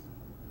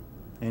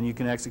 And you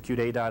can execute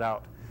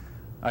a.out.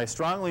 I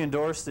strongly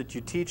endorse that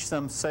you teach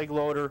them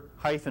SegLoader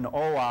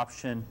 -o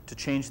option to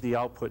change the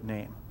output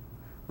name.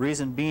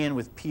 Reason being,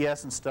 with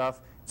PS and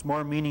stuff, it's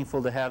more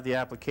meaningful to have the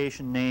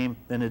application name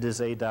than it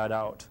is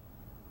a.out.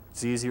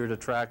 It's easier to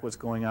track what's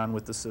going on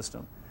with the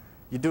system.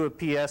 You do a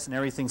PS and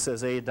everything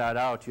says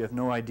a.out, you have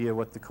no idea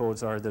what the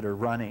codes are that are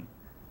running.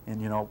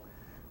 And you know,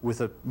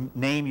 with a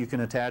name you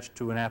can attach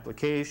to an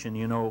application,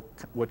 you know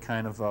what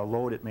kind of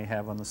load it may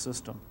have on the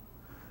system.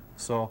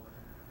 So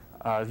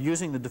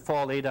using the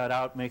default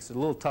a.out makes it a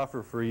little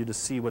tougher for you to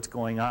see what's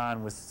going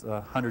on with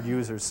 100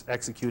 users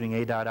executing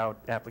a.out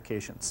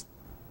applications.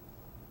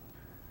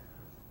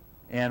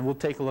 And we'll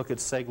take a look at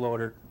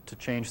SegLoader to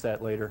change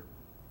that later.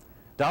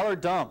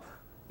 $dump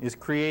is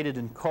created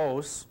in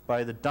COS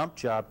by the dump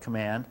job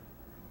command,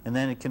 and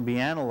then it can be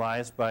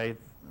analyzed by a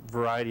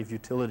variety of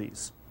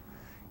utilities.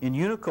 In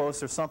UNICOS,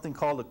 there's something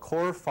called a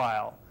core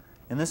file,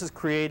 and this is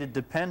created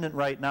dependent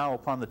right now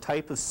upon the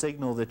type of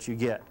signal that you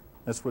get.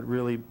 That's what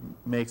really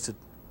makes it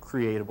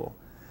creatable.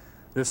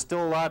 There's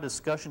still a lot of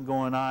discussion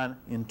going on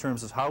in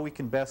terms of how we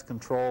can best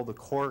control the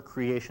core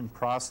creation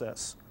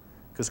process,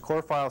 because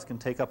core files can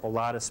take up a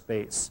lot of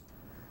space.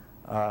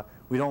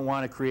 We don't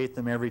want to create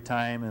them every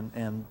time,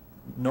 and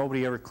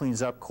nobody ever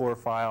cleans up core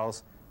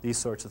files, these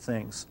sorts of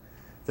things.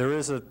 There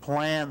is a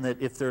plan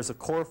that if there's a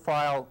core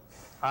file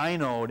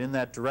inode in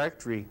that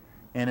directory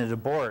and it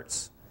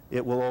aborts,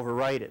 it will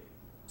overwrite it.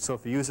 So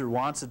if a user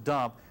wants a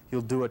dump,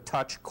 he'll do a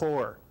touch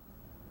core.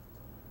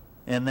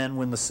 And then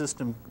when the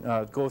system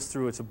goes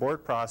through its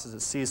abort process,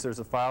 it sees there's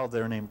a file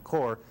there named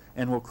core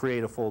and will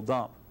create a full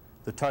dump.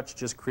 The touch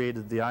just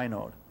created the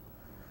inode.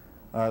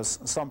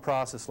 Some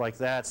process like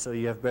that, so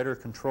you have better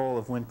control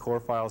of when core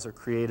files are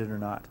created or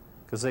not,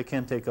 because they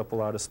can take up a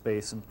lot of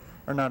space and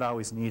are not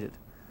always needed.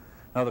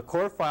 Now the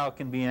core file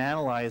can be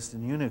analyzed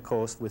in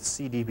UNICOS with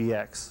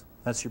CDBX.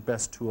 That's your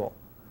best tool.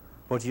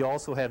 But you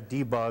also have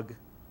debug, and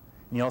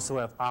you also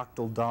have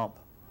octal dump,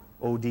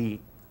 OD,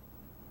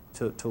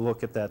 to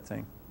look at that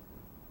thing.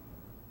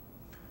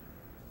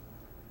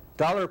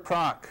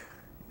 $proc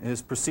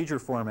is procedure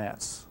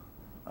formats.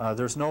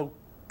 There's no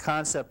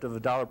concept of a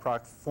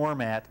 $proc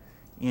format.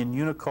 In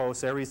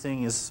UNICOS,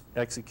 everything is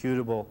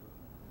executable.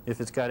 If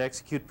it's got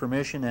execute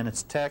permission and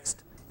it's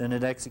text, then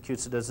it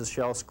executes it as a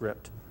shell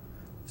script.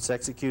 If it's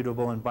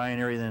executable in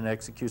binary, then it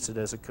executes it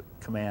as a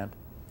command.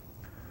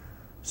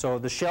 So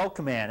the shell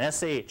command,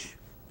 sh,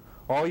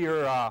 all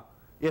your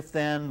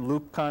if-then,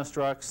 loop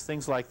constructs,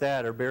 things like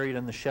that are buried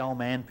in the shell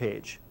man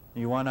page.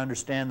 You want to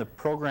understand the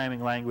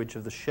programming language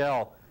of the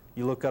shell,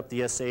 you look up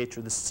the sh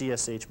or the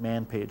CSH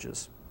man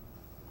pages.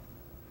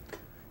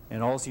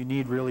 And all you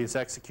need really is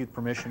execute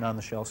permission on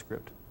the shell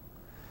script.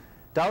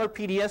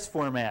 $PDS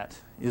format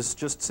is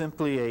just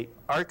simply a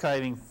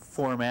archiving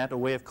format, a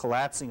way of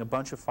collapsing a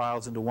bunch of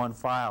files into one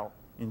file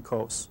in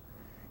COS.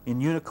 In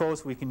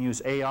UNICOS, we can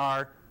use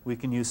AR, we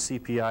can use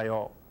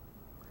CPIO.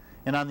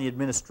 And on the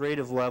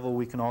administrative level,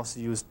 we can also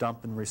use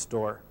dump and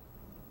restore.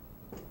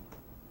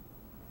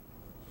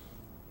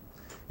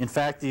 In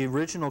fact, the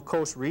original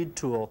COS read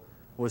tool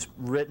was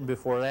written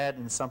before that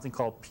in something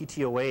called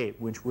PTOA,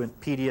 which went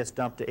PDS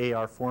dump to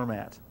AR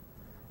format.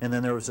 And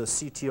then there was a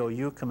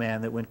CTOU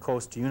command that went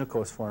COS to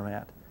UNICOS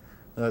format.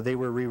 They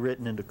were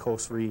rewritten into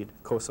COS read,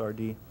 COS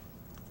RD.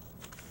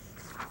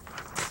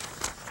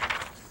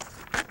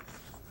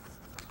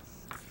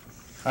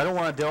 I don't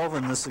want to delve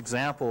in this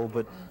example,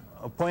 but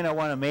a point I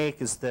want to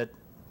make is that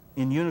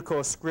in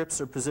UNICOS,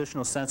 scripts are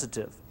positional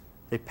sensitive.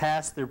 They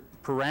pass their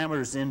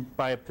parameters in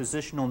by a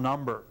positional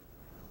number.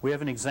 We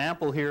have an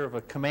example here of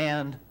a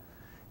command.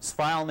 Its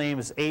file name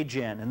is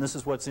agen, and this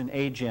is what's in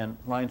agen,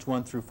 lines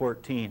 1 through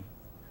 14.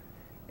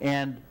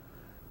 And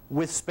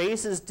with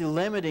spaces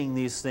delimiting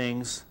these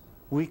things,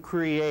 we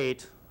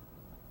create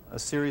a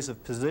series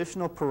of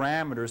positional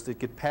parameters that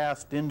get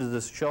passed into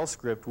this shell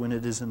script when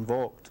it is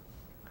invoked.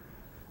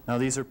 Now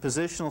these are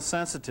positional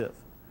sensitive.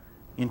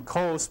 In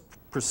COS,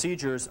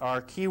 procedures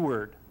are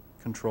keyword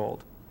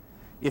controlled.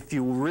 If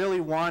you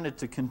really wanted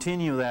to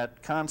continue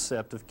that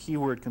concept of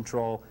keyword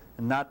control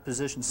and not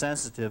position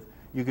sensitive,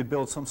 you could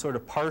build some sort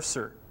of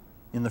parser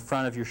in the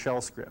front of your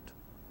shell script.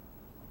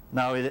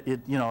 Now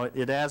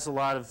it adds a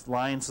lot of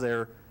lines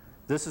there.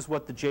 This is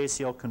what the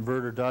JCL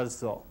converter does,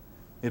 though.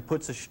 It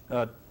puts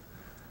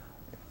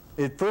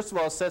it first of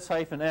all sets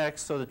 -x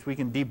so that we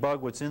can debug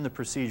what's in the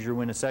procedure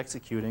when it's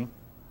executing.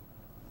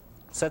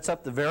 Sets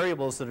up the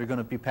variables that are going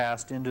to be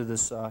passed into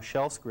this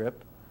shell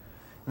script,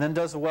 and then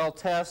does a well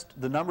test,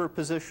 the number of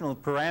positional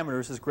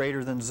parameters is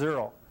greater than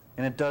 0.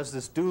 And it does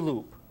this do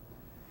loop.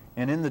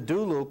 And in the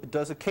do loop, it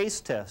does a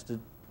case test.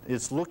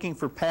 It's looking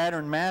for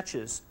pattern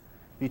matches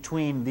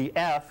between the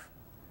F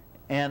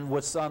and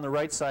what's on the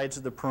right sides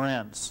of the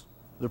parens.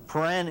 The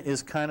paren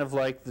is kind of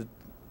like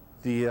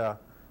the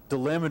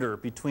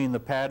delimiter between the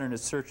pattern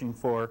it's searching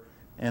for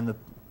and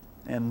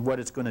what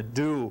it's going to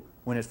do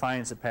when it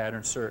finds a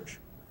pattern search.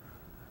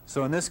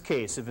 So in this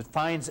case, if it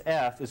finds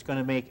F, it's going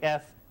to make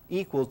F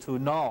equal to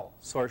null.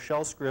 So our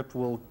shell script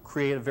will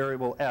create a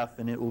variable F,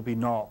 and it will be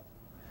null.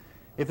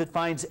 If it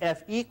finds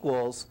F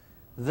equals,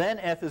 then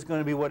F is going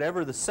to be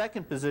whatever the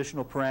second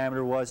positional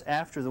parameter was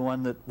after the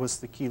one that was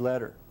the key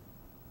letter.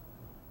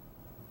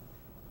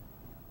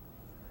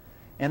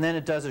 And then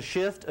it does a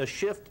shift. A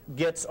shift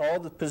gets all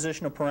the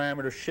positional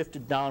parameters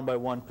shifted down by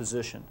one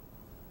position.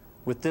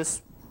 With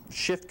this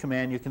shift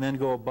command, you can then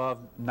go above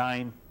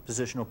 9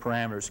 positional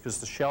parameters, because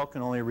the shell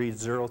can only read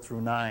 0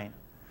 through 9.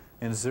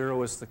 And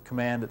 0 is the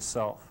command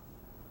itself.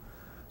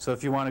 So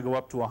if you want to go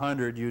up to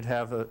 100, you'd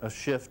have a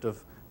shift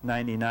of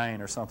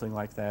 99 or something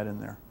like that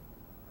in there.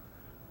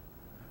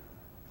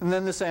 And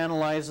then this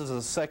analyzes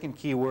a second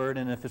keyword,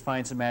 and if it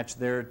finds a match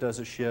there, it does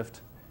a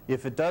shift.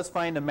 If it does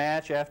find a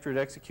match after it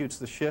executes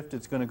the shift,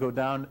 it's going to go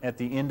down at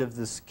the end of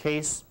this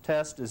case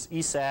test as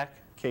ESAC,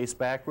 case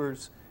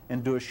backwards,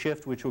 and do a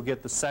shift, which will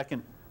get the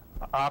second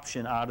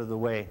option out of the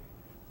way.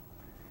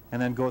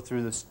 And then go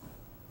through this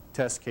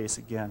test case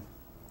again.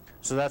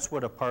 So that's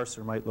what a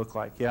parser might look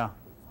like. Yeah?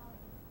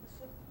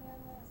 The shift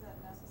command, is that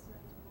necessary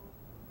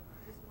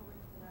to just moving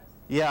to the next?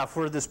 Yeah,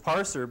 for this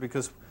parser,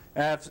 because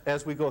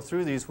as we go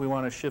through these, we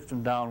want to shift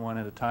them down one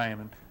at a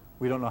time. And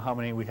we don't know how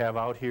many we have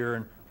out here,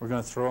 and we're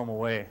going to throw them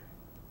away,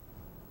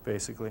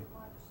 basically. You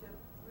want to shift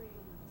 3, you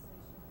say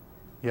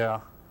shift 3. Yeah.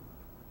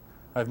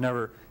 I've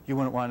never, you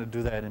wouldn't want to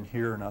do that in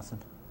here or nothing.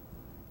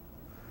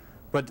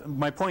 But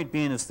my point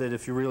being is that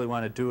if you really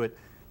want to do it,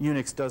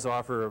 Unix does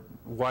offer a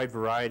wide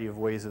variety of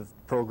ways of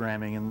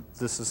programming, and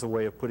this is a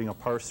way of putting a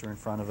parser in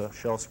front of a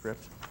shell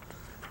script.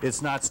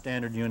 It's not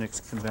standard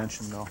Unix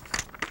convention, though.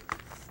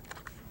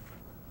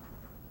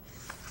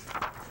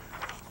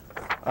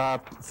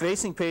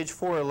 Facing page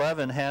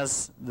 411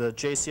 has the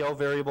JCL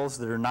variables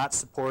that are not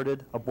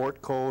supported: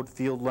 abort code,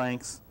 field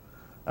length,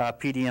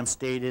 PDM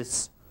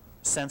status,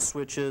 sense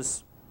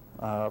switches,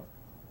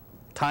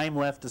 time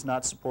left is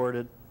not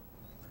supported.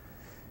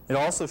 It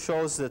also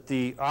shows that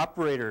the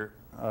operator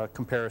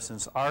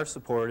comparisons are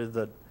supported.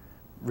 The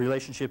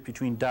relationship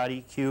between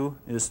 .eq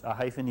is a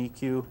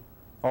 -eq.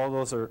 All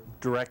those are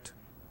direct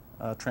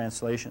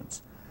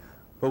translations.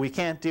 But we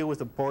can't deal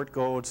with abort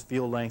codes,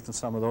 field length, and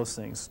some of those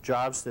things.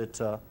 Jobs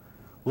that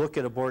look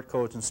at abort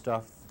codes and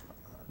stuff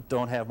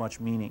don't have much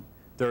meaning.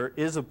 There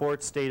is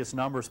abort status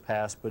numbers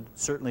passed, but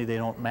certainly they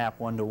don't map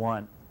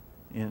one-to-one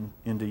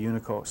into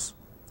UNICOS.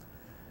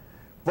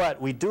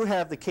 But we do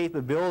have the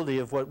capability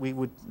of what we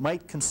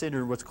might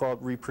consider what's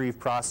called reprieve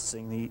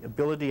processing, the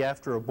ability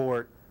after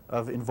abort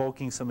of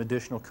invoking some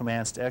additional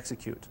commands to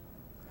execute.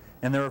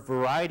 And there are a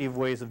variety of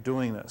ways of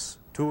doing this,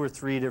 2 or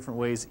 3 different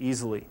ways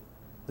easily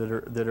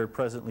that are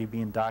presently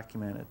being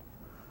documented.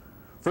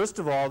 First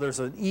of all, there's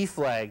an E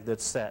flag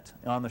that's set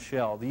on the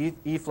shell. The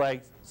E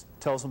flag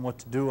tells them what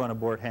to do on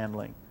abort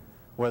handling,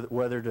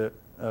 whether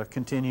to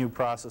continue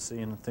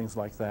processing and things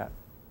like that.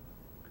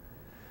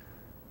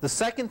 The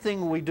second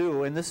thing we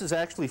do, and this is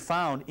actually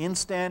found in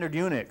standard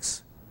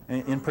Unix,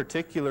 in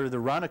particular the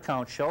run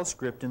account shell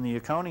script in the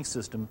accounting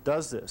system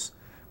does this,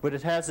 but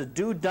it has a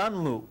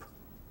do-done loop,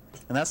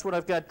 and that's what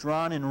I've got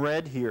drawn in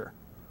red here.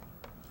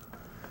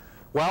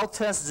 While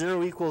test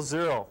 0 equals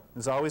 0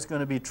 is always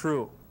going to be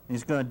true.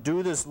 He's going to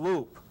do this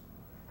loop,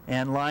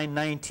 and line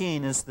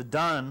 19 is the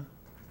done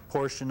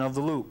portion of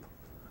the loop.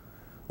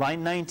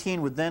 Line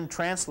 19 would then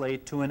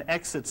translate to an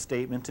exit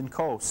statement in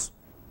COS.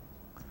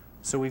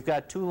 So we've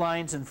got 2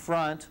 lines in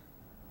front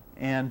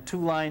and 2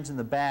 lines in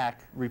the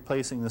back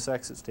replacing this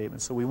exit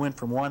statement. So we went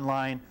from 1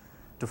 line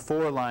to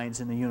 4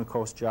 lines in the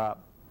UNICOS job.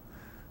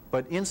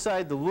 But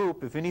inside the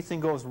loop, if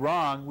anything goes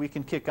wrong, we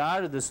can kick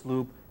out of this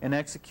loop and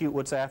execute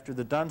what's after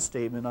the done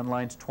statement on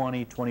lines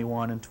 20,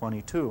 21, and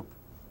 22.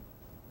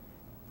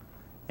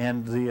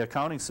 And the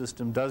accounting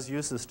system does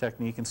use this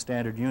technique in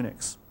standard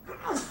Unix.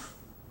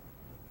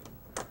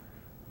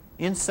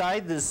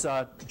 Inside this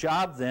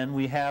job, then,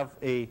 we have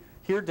a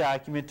here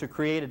document to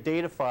create a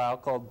data file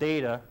called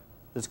data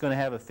that's going to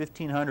have a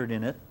 1500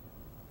 in it.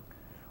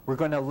 We're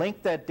going to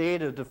link that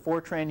data to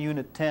Fortran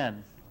Unit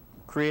 10,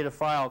 create a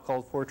file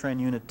called Fortran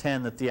Unit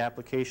 10 that the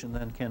application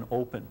then can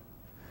open.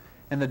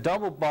 And the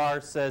double bar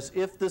says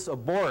if this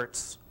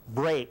aborts,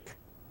 break,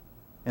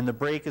 and the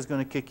break is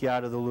going to kick you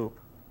out of the loop.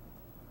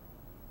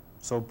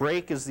 So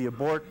break is the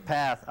abort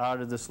path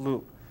out of this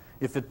loop.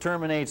 If it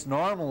terminates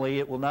normally,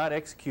 it will not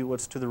execute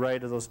what's to the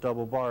right of those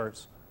double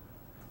bars,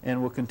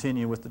 and will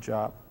continue with the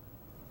job.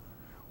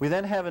 We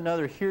then have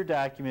another here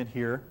document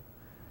here,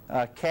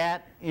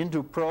 cat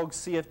into prog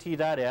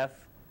cft.f,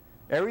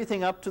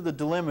 everything up to the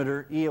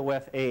delimiter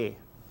EOFA.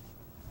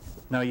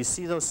 Now you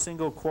see those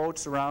single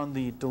quotes around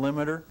the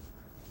delimiter?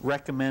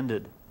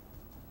 Recommended.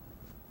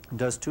 It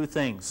does two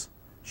things.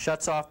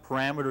 Shuts off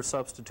parameter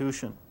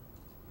substitution.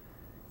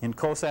 In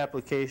COS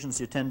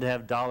applications, you tend to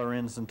have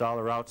 $ins and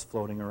 $outs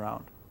floating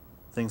around,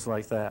 things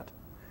like that.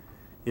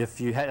 If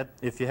you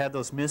had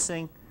those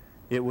missing,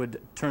 it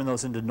would turn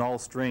those into null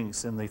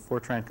strings, and the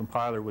Fortran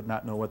compiler would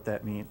not know what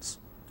that means.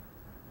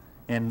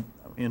 And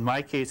in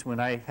my case, when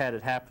I had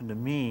it happen to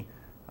me,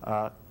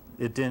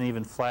 it didn't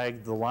even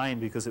flag the line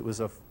because it was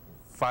a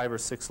 5 or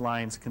 6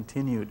 lines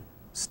continued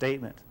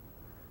statement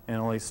and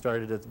only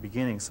started at the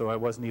beginning, so I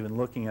wasn't even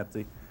looking at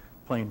the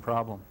plain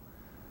problem.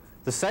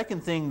 The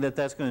second thing that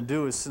that's going to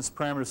do is, since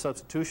parameter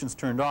substitution is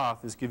turned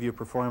off, is give you a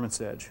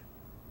performance edge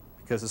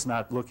because it's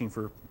not looking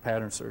for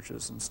pattern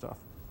searches and stuff.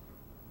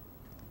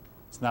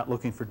 It's not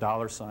looking for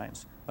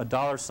 $signs.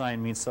 A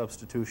 $sign means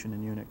substitution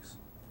in Unix.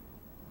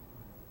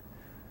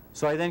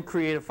 So I then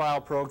create a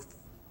file prog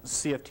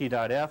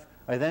cft.f.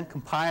 I then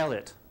compile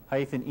it,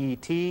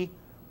 -et,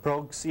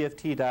 prog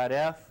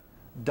cft.f,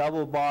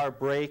 double bar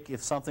break.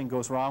 If something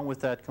goes wrong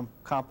with that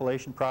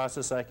compilation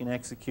process, I can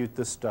execute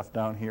this stuff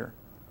down here,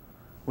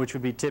 which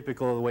would be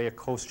typical of the way a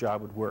COS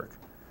job would work.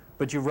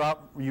 But you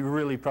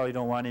really probably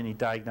don't want any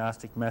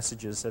diagnostic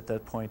messages at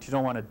that point. You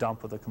don't want to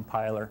dump with a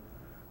compiler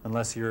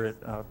unless you're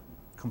a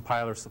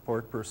compiler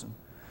support person.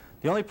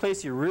 The only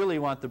place you really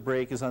want the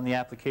break is on the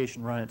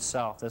application run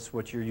itself. That's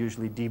what you're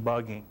usually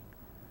debugging.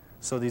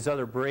 So these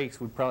other breaks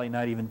would probably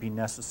not even be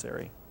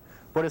necessary.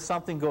 But if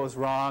something goes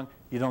wrong,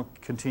 you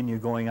don't continue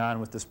going on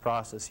with this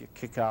process. You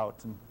kick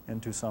out and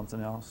do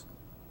something else.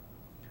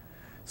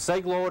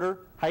 Segloader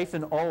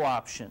 -o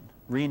option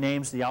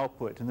renames the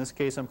output. In this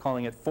case, I'm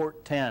calling it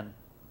Fort10.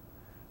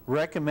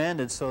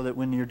 Recommended so that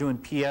when you're doing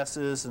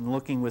PSs and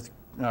looking with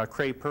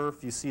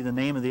cray-perf, you see the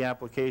name of the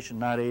application,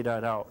 not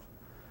a.out.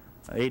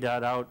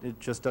 A.out, it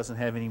just doesn't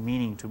have any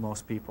meaning to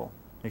most people,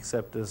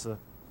 except as a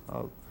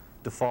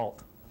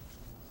default.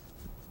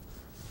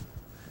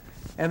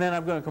 And then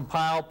I'm going to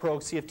compile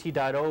prog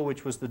cft.o,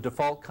 which was the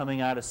default coming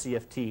out of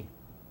CFT.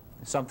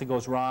 If something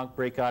goes wrong,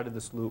 break out of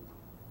this loop.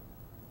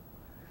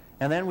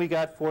 And then we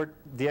got for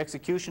the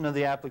execution of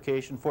the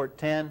application,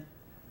 Fort10,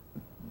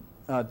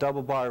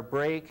 double bar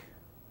break.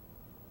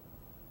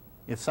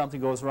 If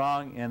something goes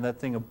wrong and that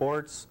thing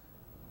aborts,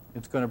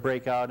 it's going to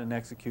break out and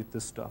execute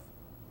this stuff.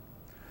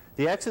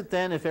 The exit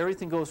then, if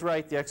everything goes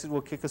right, the exit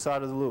will kick us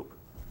out of the loop.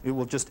 It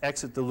will just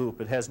exit the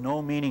loop. It has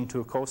no meaning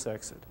to a COS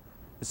exit.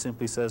 It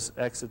simply says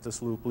exit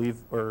this loop, leave,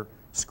 or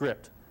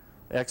script.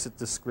 Exit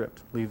this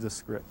script, leave this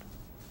script.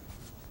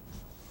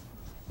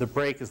 The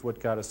break is what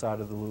got us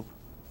out of the loop.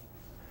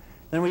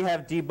 Then we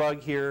have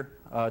debug here.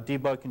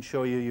 Debug can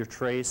show you your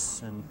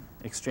trace and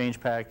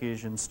exchange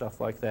package and stuff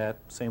like that,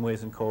 same way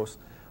as in COS.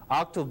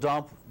 Octal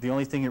dump, the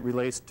only thing it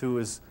relates to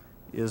is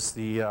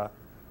the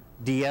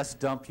DS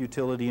dump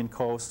utility in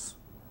COS,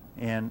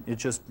 and it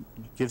just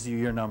gives you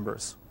your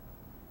numbers.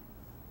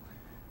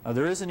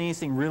 There isn't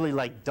anything really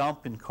like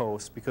dump in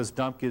COS because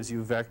dump gives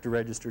you vector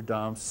register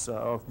dumps,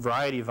 a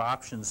variety of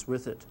options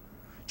with it,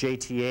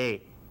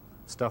 JTA,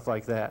 stuff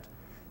like that.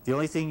 The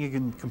only thing you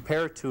can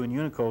compare it to in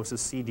UNICOS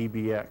is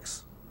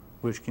CDBX,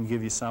 which can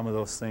give you some of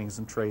those things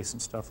and trace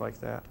and stuff like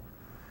that.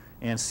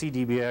 And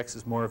CDBX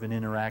is more of an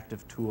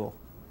interactive tool.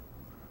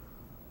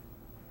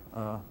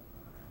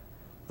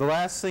 The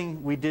last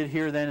thing we did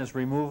here then is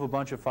remove a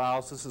bunch of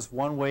files. This is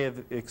one way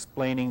of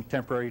explaining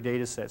temporary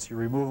data sets. You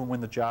remove them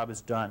when the job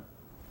is done.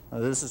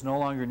 This is no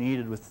longer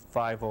needed with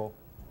 5.0.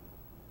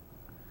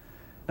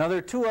 Now there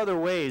are two other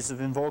ways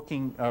of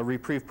invoking a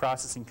reprieve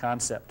processing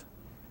concept.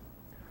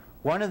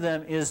 One of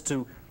them is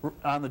to,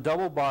 on the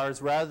double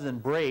bars, rather than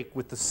break,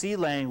 with the C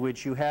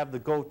language you have the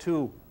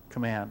go-to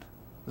command.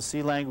 The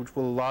C language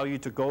will allow you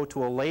to go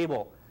to a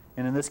label,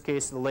 and in this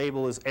case the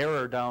label is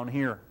error down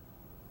here.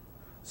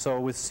 So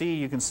with C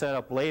you can set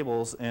up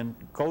labels and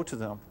go to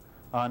them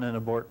on an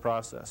abort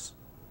process.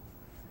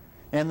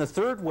 And the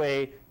third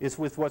way is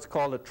with what's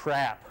called a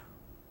trap.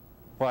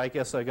 Well, I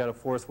guess I got a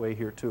fourth way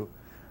here too.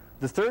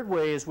 The third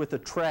way is with a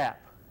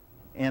trap.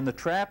 And the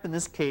trap in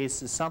this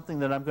case is something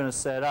that I'm going to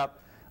set up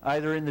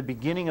either in the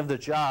beginning of the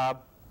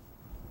job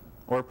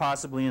or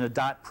possibly in a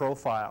dot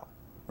profile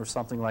or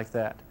something like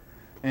that.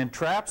 And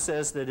trap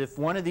says that if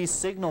one of these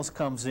signals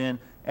comes in,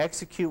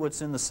 execute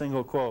what's in the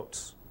single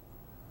quotes.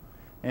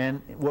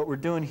 And what we're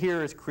doing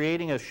here is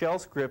creating a shell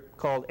script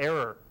called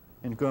error,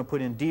 and going to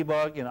put in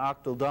debug and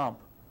octal dump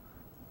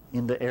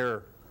into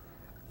error.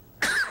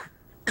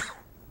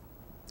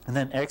 And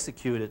then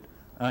execute it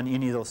on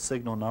any of those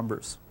signal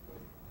numbers.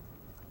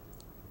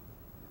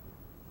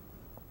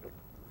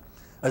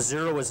 A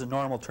 0 is a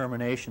normal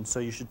termination, so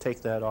you should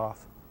take that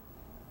off.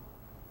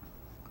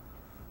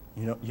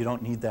 You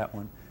don't need that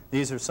one.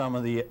 These are some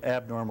of the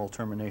abnormal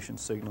termination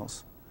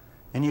signals.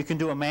 And you can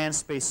do a man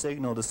space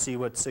signal to see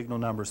what signal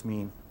numbers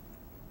mean.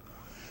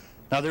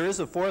 Now there is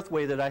a fourth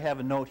way that I have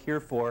a note here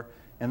for,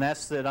 and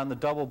that's that on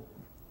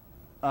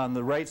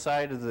the right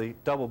side of the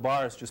double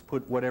bars, just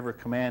put whatever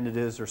command it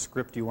is or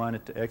script you want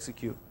it to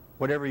execute,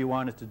 whatever you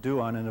want it to do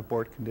on an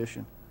abort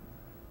condition.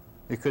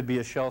 It could be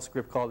a shell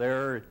script called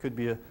error, it could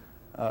be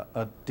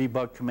a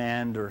debug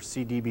command or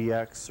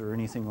CDBX or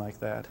anything like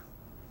that.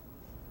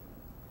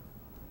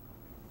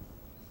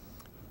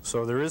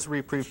 So there is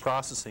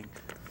reprocessing.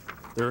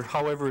 There,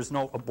 however, is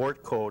no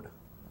abort code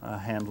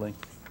handling.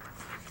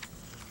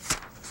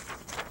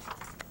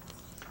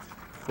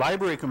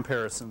 Library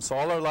comparisons. So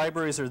all our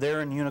libraries are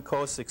there in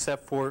UNICOS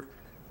except for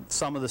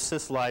some of the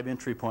syslib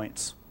entry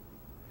points.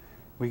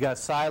 We got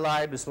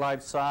scilib is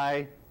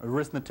libsci,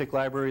 arithmetic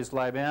library is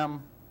libm.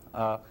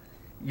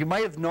 You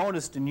might have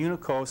noticed in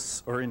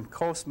UNICOS or in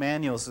COS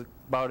manuals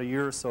about a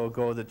year or so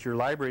ago that your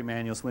library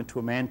manuals went to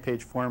a man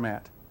page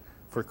format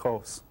for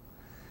COS.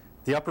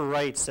 The upper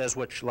right says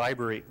which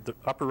library, the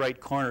upper right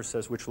corner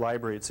says which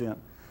library it's in.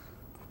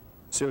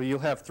 So you'll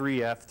have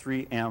 3F,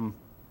 3M,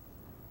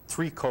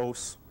 3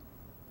 COS,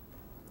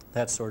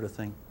 that sort of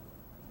thing.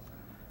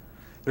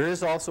 There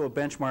is also a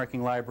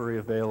benchmarking library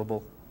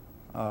available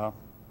that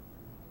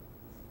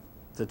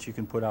you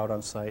can put out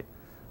on site.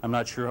 I'm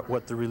not sure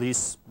what the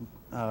release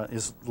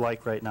is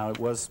like right now. It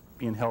was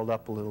being held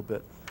up a little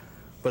bit.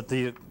 But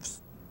the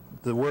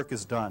work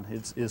is done.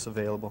 It is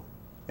available.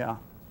 Yeah.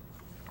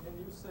 Can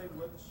you say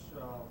which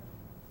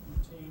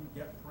routine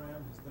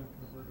getParam has been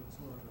converted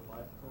to under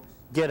LibCOS?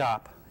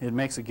 GetOp. It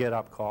makes a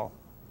GetOp call.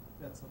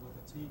 That's with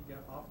a T,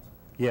 GetOpt?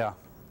 Yeah.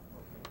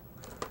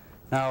 Okay.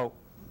 Now,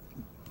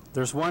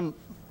 there's one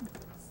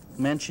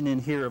mention in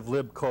here of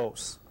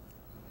libcos.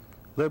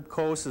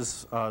 Libcos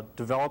is a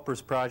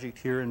developer's project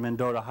here in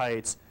Mendota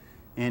Heights,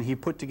 and he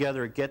put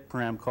together a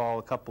getParam call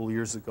a couple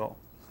years ago.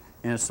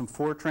 And it's some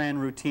Fortran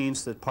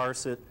routines that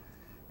parse it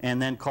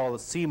and then call the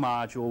C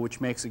module,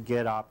 which makes a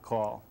getOp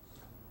call.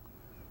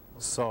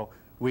 So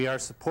we are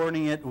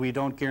supporting it. We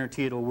don't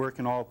guarantee it'll work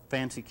in all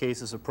fancy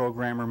cases a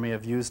programmer may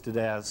have used it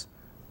as,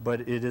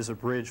 but it is a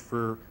bridge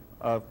for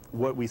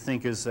what we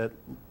think is at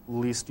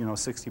least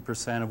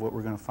 60% of what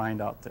we're going to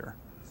find out there.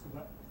 So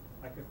that,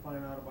 I could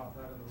find out about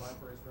that in the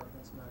library's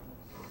reference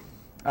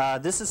manual?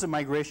 This is a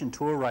migration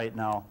tool right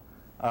now.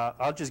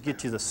 I'll just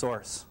get you the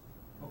source.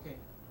 Okay,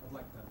 I'd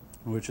like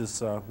that. Which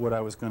is what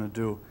I was going to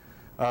do.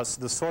 So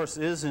the source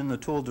is in the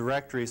tool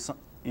directory,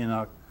 in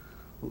a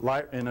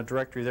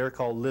directory there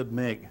called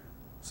libmig.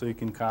 So you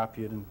can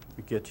copy it and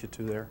get you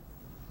to there.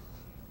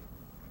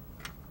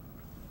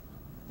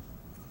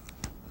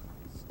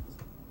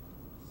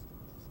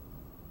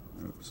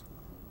 Oops.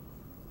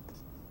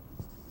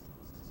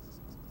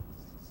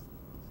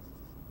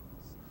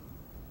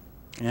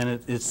 And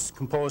it's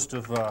composed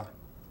of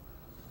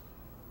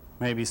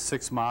maybe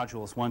 6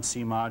 modules, 1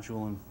 C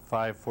module and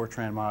 5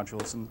 Fortran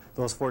modules. And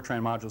those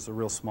Fortran modules are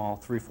real small,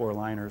 3,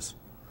 4-liners,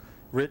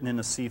 written in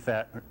a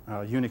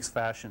Unix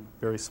fashion,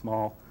 very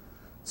small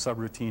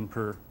subroutine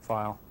per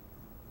file.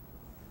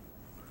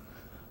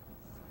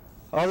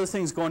 Other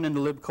things going into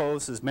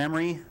libcos is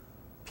memory,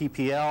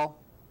 PPL,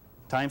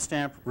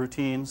 timestamp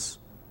routines,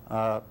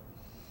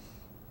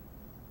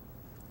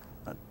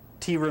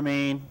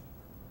 tremain,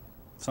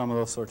 some of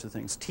those sorts of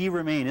things.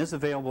 tremain is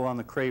available on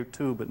the Cray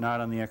too, but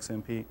not on the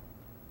XMP.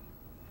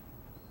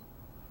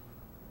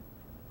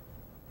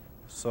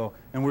 So,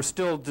 and we're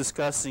still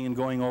discussing and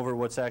going over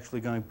what's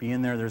actually going to be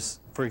in there. There's,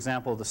 for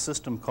example, the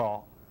system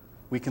call.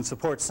 We can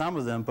support some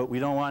of them, but we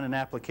don't want an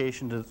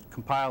application to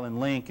compile and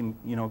link and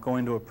go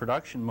into a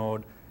production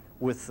mode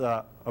with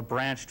a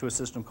branch to a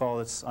system call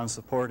that's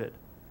unsupported.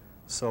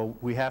 So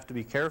we have to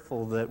be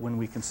careful that when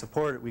we can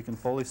support it, we can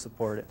fully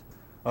support it.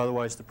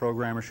 Otherwise, the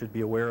programmer should be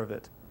aware of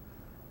it.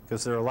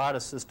 Because there are a lot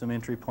of system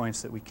entry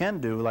points that we can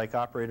do, like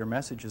operator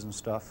messages and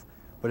stuff.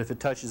 But if it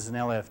touches an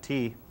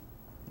LFT,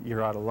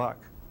 you're out of luck.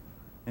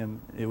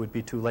 And it would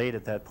be too late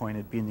at that point.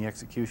 It'd be in the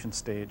execution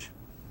stage.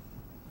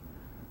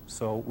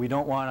 So we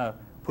don't want to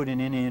put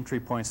in any entry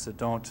points that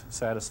don't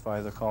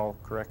satisfy the call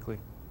correctly.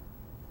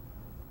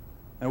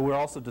 And we're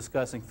also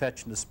discussing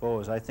fetch and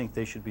dispose. I think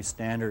they should be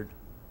standard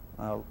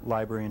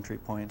library entry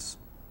points.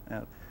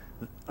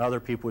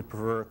 Other people would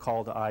prefer a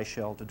call to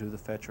iShell to do the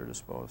fetch or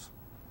dispose.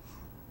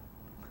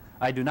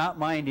 I do not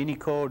mind any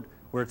code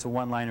where it's a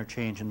one-liner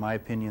change. In my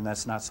opinion,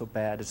 that's not so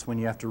bad. It's when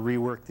you have to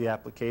rework the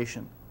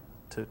application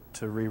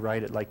to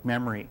rewrite it, like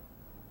memory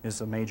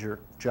is a major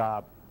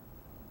job.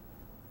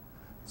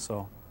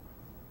 So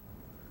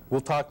we'll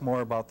talk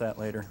more about that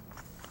later.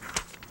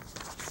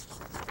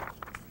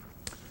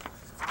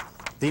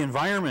 The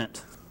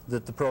environment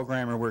that the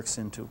programmer works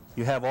into.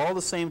 You have all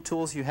the same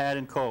tools you had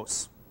in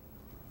COS.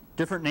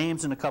 Different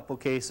names in a couple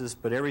cases,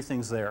 but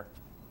everything's there.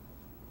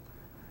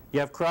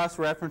 You have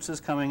cross-references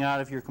coming out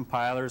of your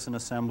compilers and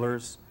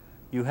assemblers.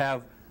 You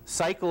have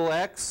Cycle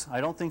X.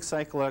 I don't think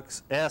Cycle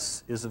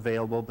XS is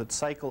available, but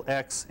Cycle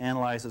X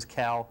analyzes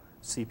cal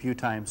CPU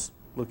times,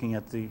 looking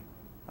at the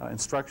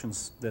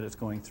instructions that it's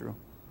going through.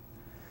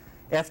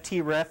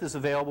 FTRef is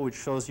available, which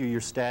shows you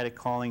your static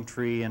calling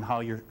tree and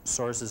how your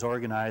source is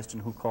organized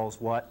and who calls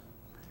what.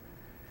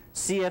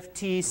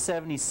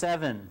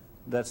 CFT77,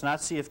 that's not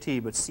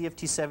CFT, but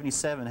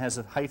CFT77 has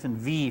a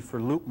 -v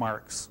for loop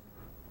marks.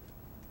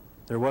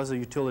 There was a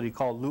utility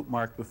called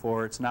loopmark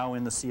before. It's now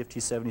in the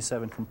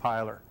CFT77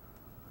 compiler.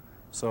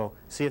 So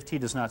CFT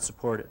does not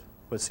support it,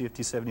 but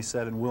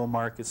CFT77 will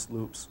mark its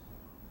loops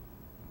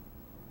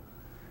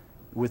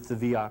with the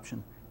V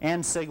option.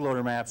 And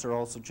segloader maps are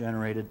also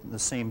generated the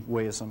same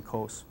way as on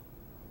COS.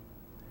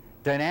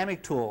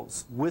 Dynamic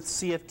tools. With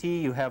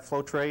CFT, you have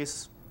flow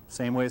trace,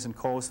 same way as in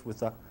COS with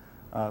the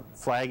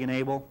flag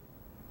enable.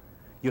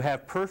 You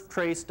have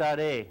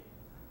perftrace.a.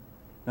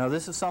 Now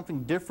this is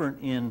something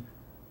different in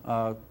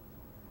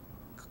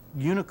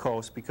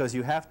UNICOS because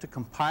you have to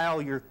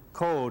compile your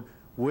code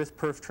with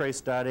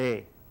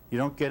perftrace.a. You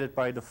don't get it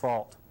by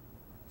default.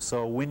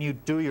 So when you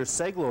do your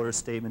seg loader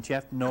statement, you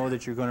have to know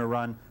that you're going to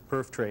run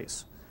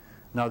perftrace.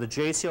 Now the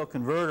JCL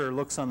converter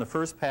looks on the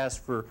first pass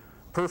for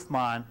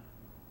perfmon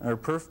or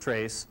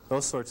perftrace,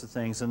 those sorts of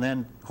things, and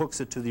then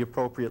hooks it to the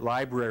appropriate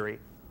library.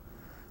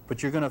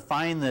 But you're going to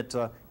find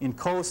that in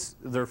COS,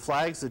 there are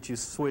flags that you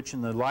switch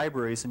in the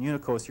libraries. In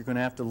UNICOS, you're going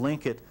to have to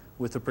link it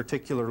with a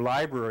particular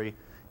library,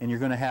 and you're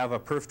going to have a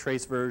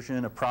perftrace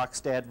version, a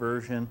procstat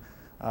version,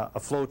 a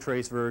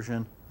flowtrace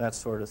version, that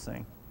sort of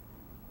thing.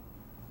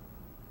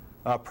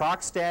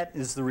 Procstat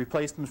is the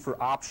replacement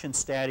for option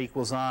stat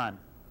equals on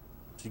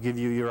to give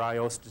you your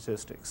I/O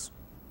statistics.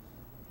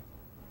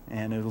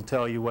 And it'll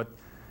tell you what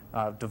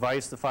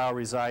device the file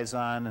resides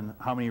on and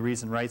how many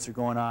reads and writes are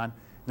going on.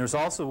 And there's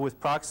also with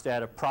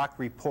procstat a proc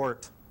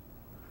report.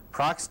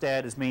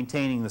 Procstat is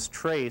maintaining this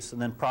trace,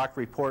 and then proc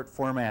report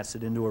formats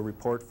it into a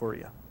report for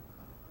you.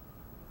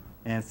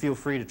 And feel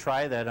free to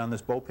try that on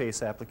this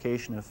BOPACE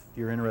application if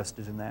you're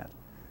interested in that.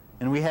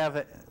 And we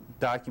have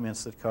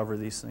documents that cover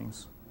these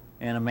things.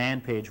 And a man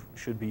page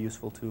should be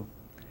useful too.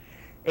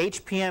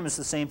 HPM is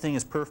the same thing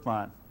as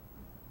perfmon.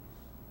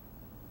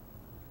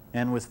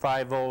 And with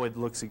 5.0 it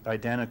looks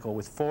identical.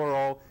 With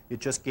 4.0 it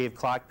just gave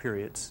clock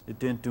periods. It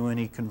didn't do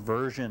any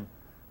conversion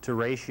to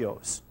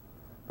ratios.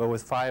 But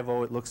with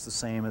 5.0 it looks the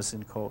same as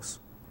in COS.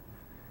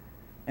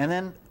 And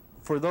then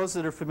for those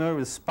that are familiar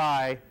with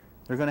SPI,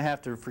 they're going to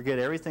have to forget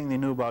everything they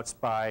knew about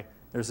SPI.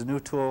 There's a new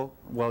tool,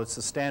 well it's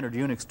a standard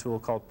Unix tool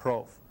called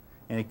Prof.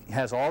 And it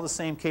has all the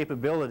same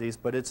capabilities,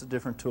 but it's a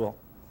different tool.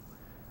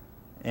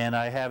 And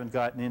I haven't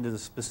gotten into the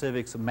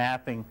specifics of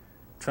mapping,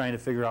 trying to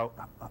figure out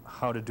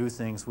how to do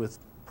things with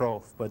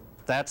Prof. But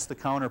that's the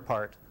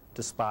counterpart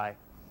to SPI.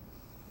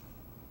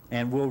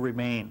 And will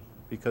remain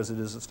because it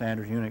is a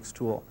standard Unix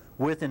tool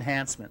with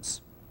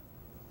enhancements.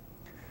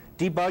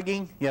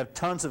 Debugging, you have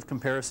tons of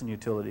comparison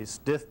utilities.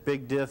 Diff,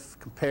 big diff,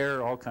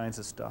 compare, all kinds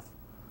of stuff.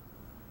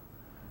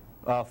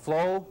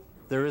 Flow,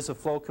 there is a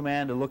flow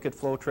command to look at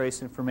flow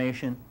trace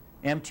information.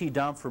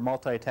 MT-dump for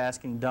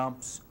multitasking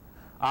dumps.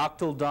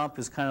 Octal dump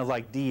is kind of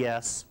like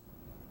DS,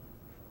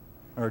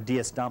 or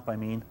DS dump I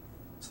mean,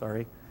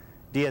 sorry.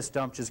 DS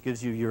dump just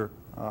gives you your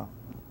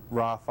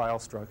raw file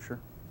structure.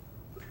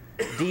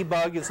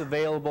 Debug is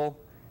available.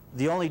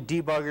 The only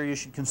debugger you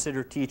should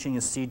consider teaching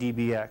is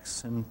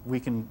CDBX, and we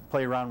can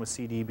play around with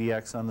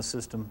CDBX on the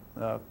system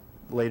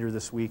later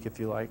this week if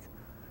you like.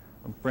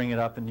 I'll bring it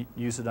up and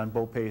use it on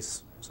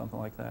BOPACE, something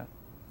like that.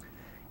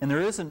 And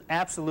there is an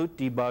absolute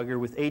debugger.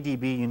 With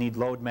ADB you need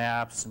load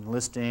maps and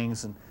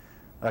listings and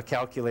a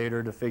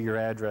calculator to figure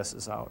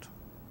addresses out.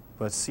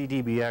 But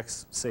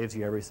CDBX saves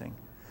you everything.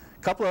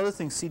 A couple other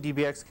things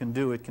CDBX can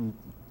do. It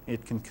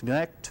can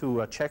connect to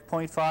a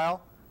checkpoint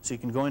file, so you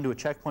can go into a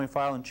checkpoint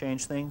file and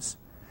change things.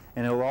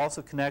 And it will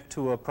also connect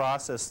to a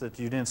process that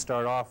you didn't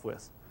start off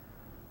with.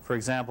 For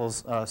example,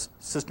 a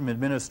system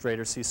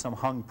administrator sees some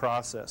hung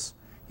process.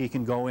 He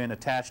can go in,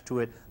 attach to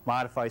it,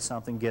 modify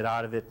something, get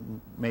out of it,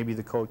 and maybe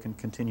the code can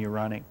continue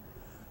running.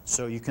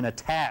 So you can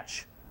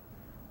attach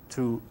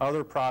to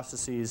other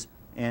processes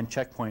and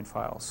checkpoint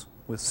files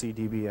with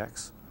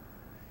CDBX.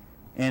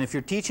 And if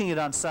you're teaching it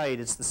on site,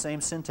 it's the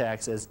same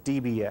syntax as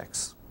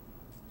DBX.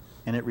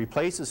 And it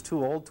replaces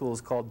two old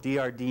tools called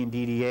DRD and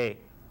DDA.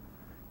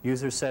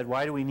 Users said,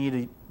 why do we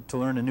need to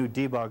learn a new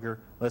debugger?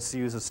 Let's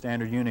use a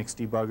standard Unix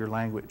debugger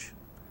language.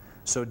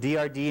 So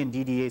DRD and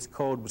DDA's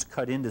code was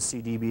cut into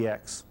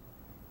CDBX.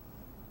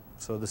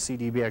 So the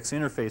CDBX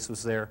interface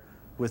was there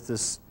with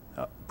this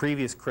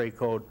previous Cray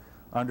code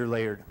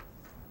underlayered.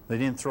 They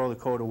didn't throw the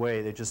code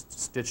away, they just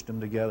stitched them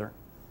together.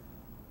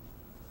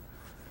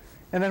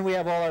 And then we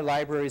have all our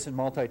libraries and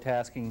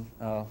multitasking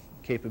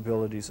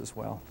capabilities as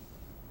well.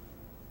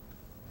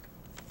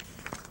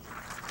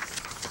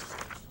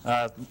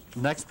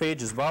 Next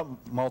page is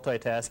about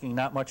multitasking.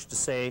 Not much to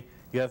say.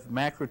 You have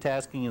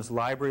macrotasking is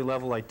library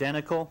level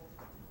identical.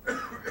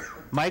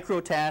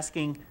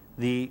 Microtasking,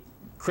 the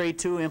Cray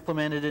 2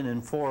 implemented it in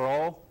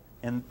 4.0,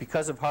 and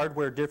because of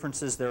hardware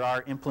differences there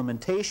are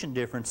implementation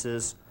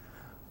differences,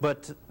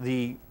 but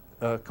the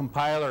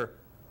compiler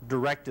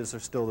directives are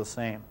still the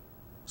same.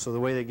 So the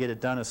way they get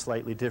it done is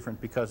slightly different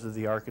because of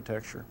the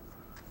architecture.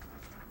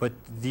 But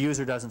the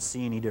user doesn't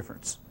see any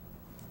difference.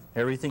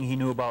 Everything he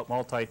knew about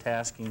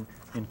multitasking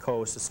in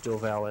COS is still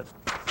valid.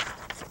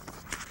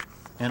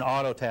 And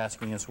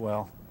auto-tasking as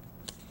well.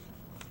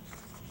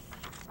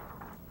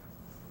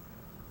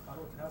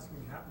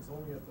 Auto-tasking happens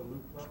only at the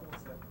loop level,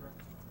 is that correct?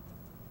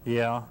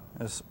 Yeah,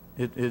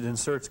 it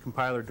inserts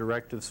compiler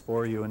directives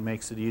for you and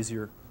makes it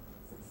easier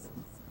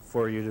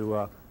for you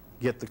to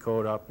get the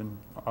code up and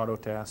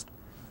auto-task.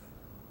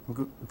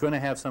 I'm going to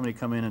have somebody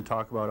come in and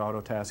talk about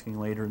auto-tasking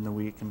later in the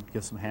week and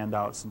give some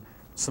handouts and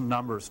some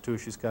numbers too.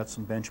 She's got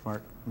some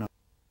benchmark numbers.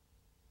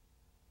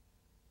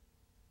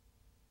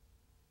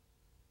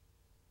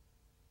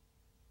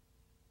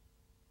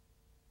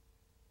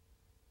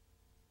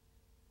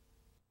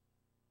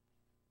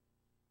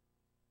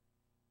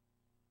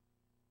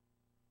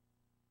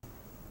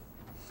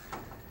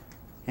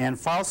 And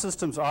file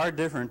systems are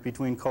different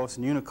between COS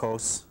and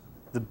UNICOS.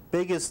 The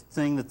biggest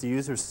thing that the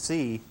users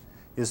see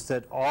is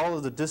that all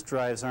of the disk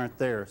drives aren't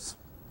theirs.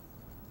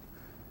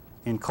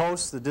 In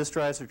COS, the disk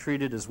drives are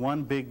treated as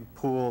one big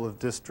pool of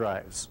disk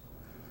drives.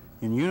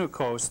 In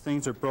UNICOS,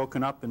 things are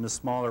broken up into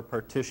smaller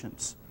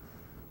partitions,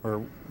 or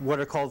what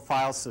are called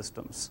file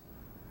systems.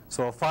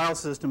 So a file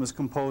system is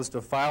composed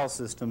of file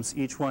systems,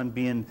 each one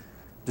being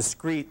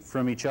discrete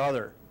from each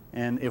other.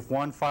 And if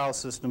one file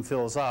system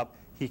fills up,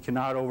 he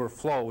cannot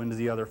overflow into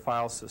the other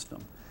file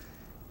system.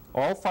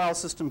 All file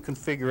system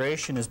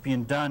configuration is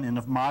being done in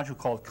a module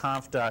called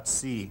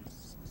conf.c.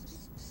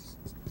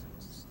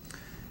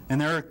 And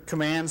there are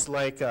commands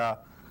like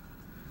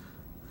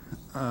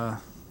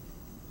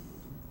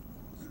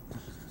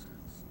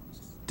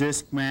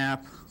disk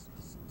map,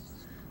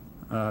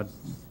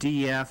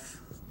 df,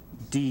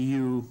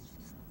 du,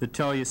 that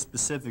tell you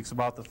specifics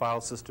about the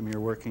file system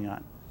you're working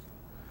on.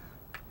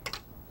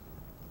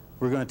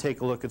 We're going to take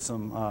a look at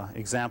some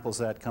examples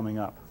of that coming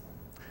up.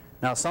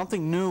 Now,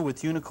 something new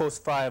with UNICOS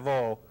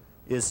 5.0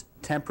 is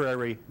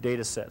temporary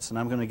data sets, and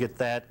I'm going to get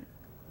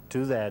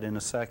to that in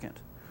a second.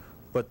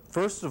 But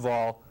first of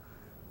all,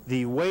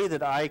 the way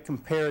that I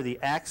compare the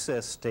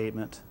access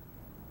statement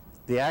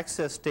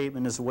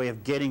is a way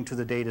of getting to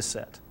the data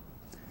set.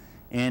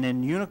 And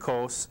in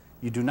UNICOS,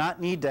 you do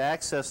not need to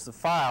access the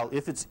file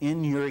if it's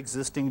in your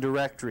existing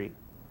directory.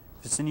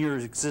 If it's in your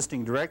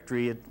existing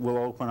directory, it will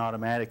open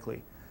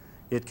automatically.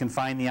 It can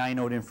find the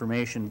inode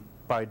information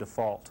by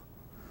default.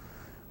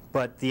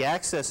 But the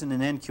access in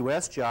an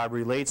NQS job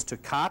relates to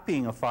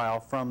copying a file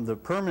from the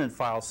permanent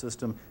file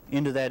system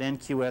into that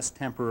NQS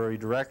temporary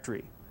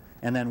directory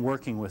and then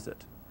working with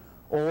it,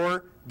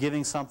 or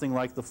giving something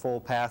like the full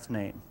path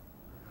name.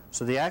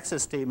 So the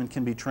access statement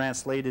can be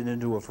translated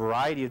into a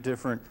variety of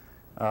different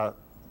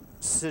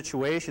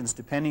situations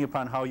depending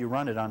upon how you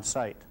run it on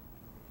site.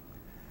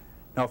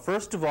 Now,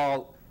 first of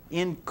all,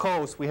 in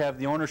COS we have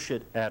the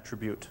ownership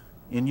attribute.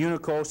 In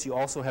UNICOS you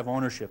also have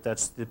ownership.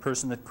 That's the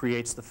person that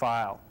creates the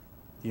file,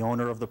 the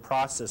owner of the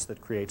process that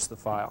creates the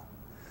file.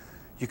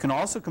 You can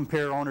also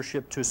compare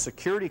ownership to a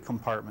security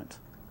compartment.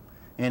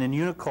 And in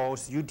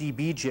UNICOS,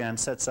 UDB Jan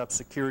sets up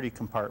security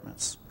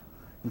compartments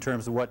in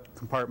terms of what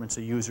compartments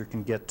a user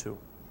can get to.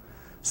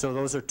 So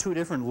those are two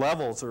different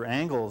levels or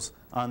angles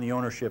on the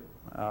ownership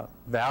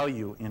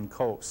value in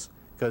COS,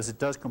 because it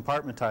does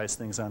compartmentize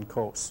things on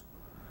COS.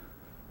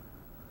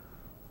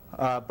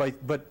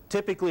 But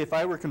typically, if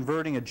I were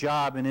converting a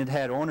job and it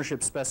had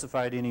ownership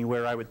specified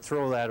anywhere, I would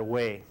throw that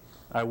away.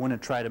 I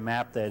wouldn't try to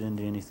map that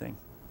into anything.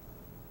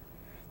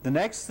 The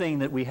next thing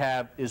that we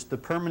have is the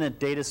permanent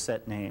data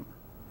set name.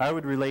 I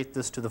would relate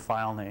this to the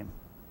file name.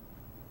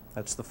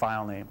 That's the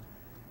file name.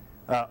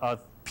 A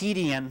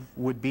PDN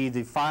would be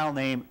the file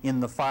name in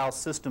the file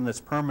system that's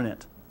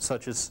permanent,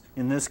 such as,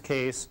 in this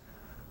case,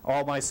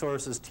 all my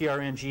sources,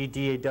 trng,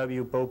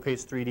 DAW,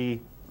 Bopage 3D,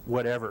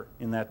 whatever,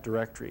 in that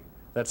directory.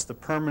 That's the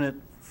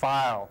permanent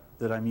file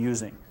that I'm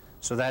using.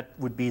 So that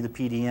would be the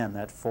PDN,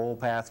 that full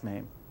path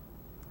name.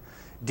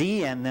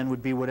 DN then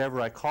would be whatever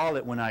I call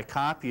it when I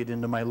copy it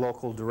into my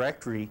local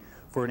directory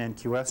for an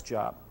NQS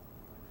job,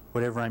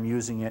 whatever I'm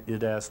using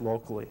it as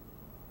locally.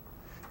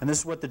 And this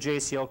is what the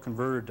JCL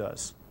converter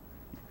does.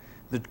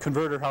 The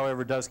converter,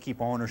 however, does keep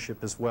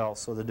ownership as well,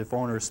 so that if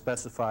owner is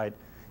specified,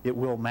 it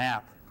will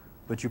map,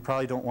 but you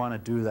probably don't want to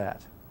do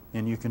that.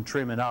 And you can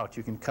trim it out.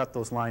 You can cut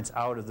those lines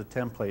out of the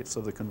templates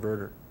of the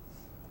converter.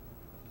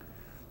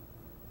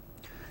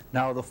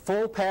 Now, the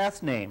full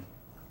path name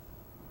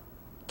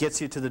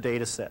gets you to the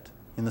data set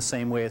in the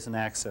same way as an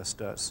access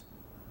does.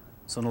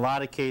 So in a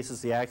lot of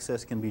cases, the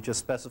access can be just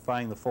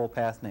specifying the full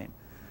path name.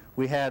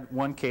 We had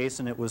one case,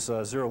 and it was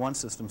 01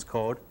 systems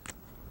code,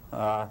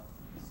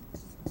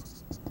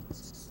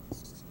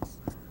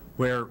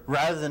 where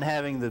rather than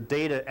having the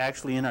data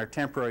actually in our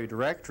temporary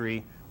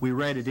directory, we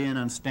read it in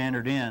on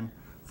standard in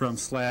from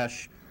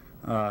slash,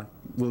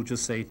 we'll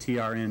just say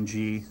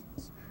trng,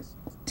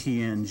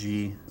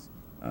 tng,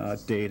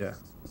 data.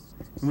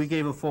 And we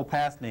gave a full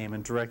path name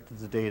and directed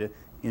the data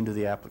into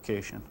the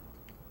application.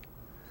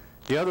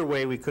 The other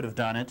way we could have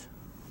done it,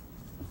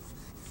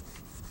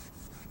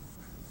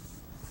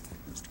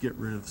 just to get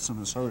rid of some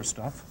of this other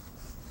stuff,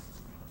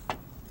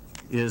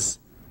 is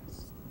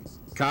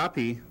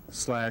copy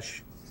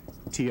slash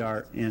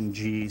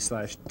trng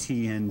slash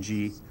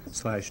tng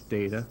slash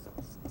data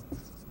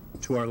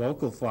to our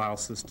local file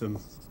system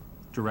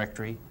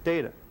directory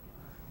data,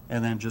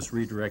 and then just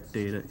redirect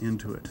data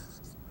into it.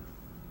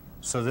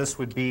 So this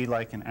would be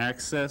like an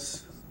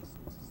access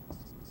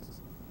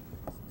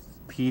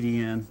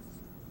PDN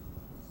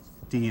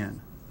DN,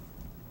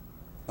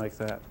 like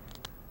that,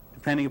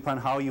 depending upon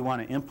how you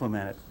want to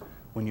implement it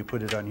when you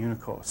put it on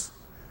UNICOS.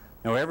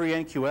 Now, every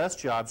NQS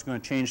job is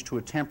going to change to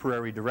a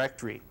temporary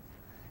directory,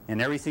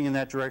 and everything in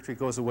that directory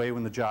goes away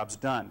when the job's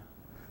done.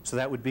 So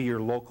that would be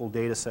your local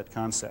data set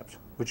concept,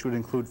 which would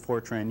include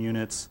Fortran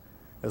units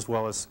as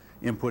well as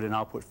input and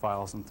output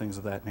files and things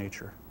of that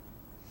nature.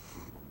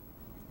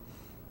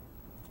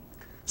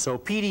 So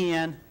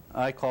PDN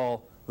I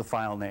call the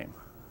file name.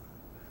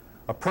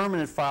 A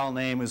permanent file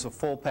name is a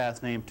full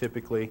path name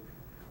typically,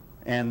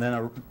 and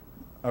then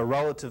a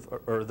relative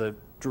or the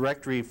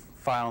directory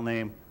file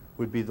name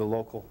would be the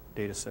local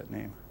data set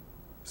name.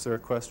 Is there a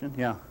question?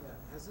 Yeah. Yeah.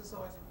 Has this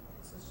always,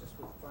 is this just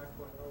with 5.0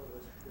 or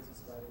was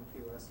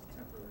business.mqs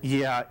temporary?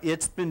 Yeah,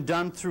 it's been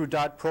done through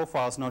dot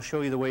profiles, and I'll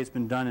show you the way it's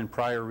been done in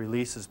prior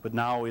releases, but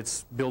now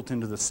it's built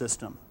into the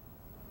system.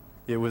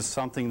 It was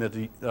something that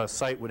the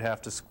site would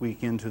have to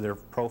squeak into their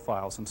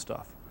profiles and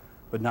stuff,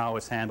 but now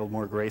it's handled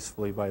more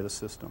gracefully by the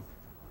system.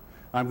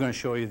 I'm going to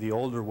show you the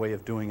older way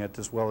of doing it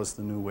as well as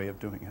the new way of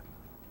doing it.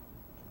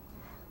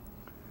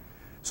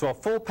 So a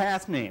full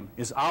path name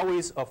is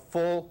always a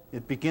full,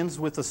 it begins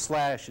with a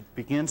slash, it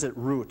begins at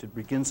root, it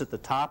begins at the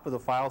top of the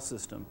file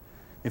system.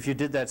 If you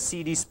did that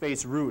CD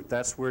space root,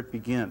 that's where it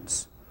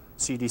begins,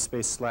 CD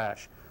space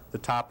slash, the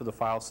top of the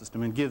file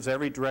system, and gives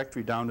every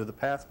directory down to the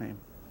path name.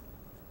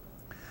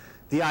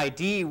 The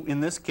ID, in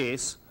this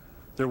case,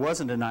 there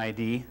wasn't an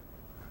ID,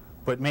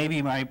 but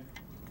maybe my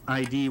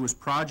ID was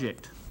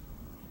project.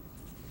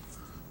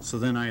 So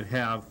then I'd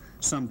have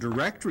some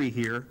directory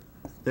here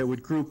that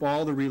would group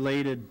all the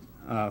related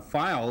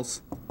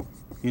files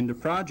into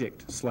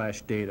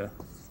project/data.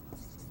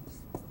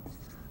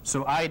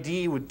 So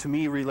ID would, to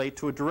me, relate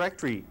to a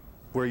directory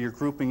where you're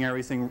grouping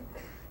everything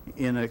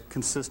in a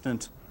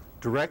consistent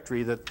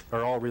directory that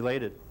are all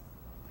related.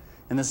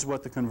 And this is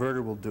what the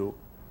converter will do.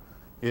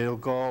 It'll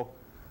go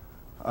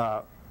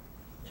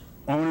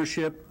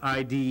ownership,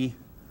 ID,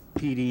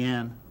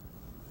 PDN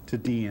to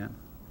DN.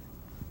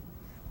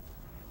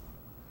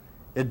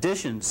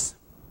 Additions.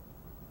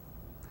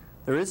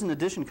 There is an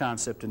addition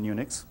concept in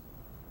Unix.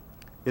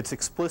 It's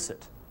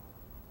explicit.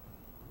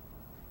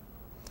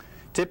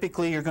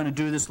 Typically, you're going to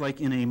do this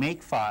like in a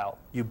makefile.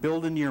 You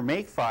build into your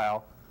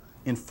makefile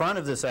in front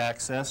of this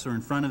access or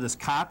in front of this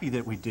copy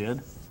that we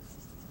did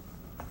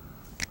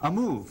a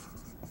move,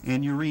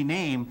 and you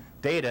rename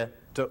data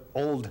to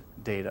old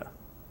data.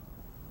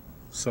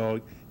 So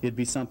it'd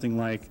be something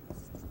like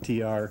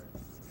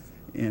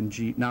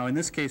TRNG. Now, in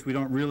this case, we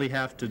don't really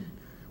have to,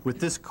 with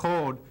this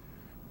code,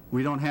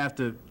 we don't have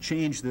to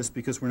change this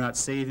because we're not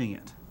saving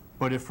it.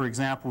 But if, for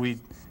example,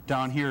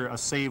 down here, a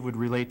save would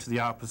relate to the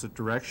opposite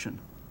direction.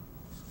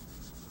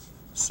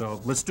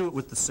 So let's do it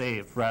with the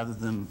save rather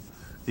than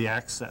the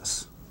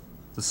access,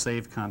 the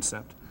save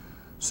concept.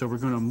 So we're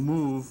going to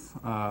move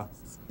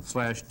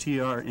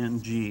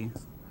 /TRNG,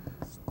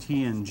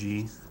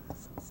 TNG,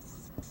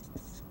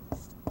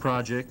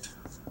 project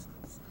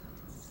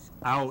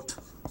out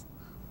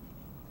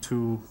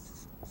to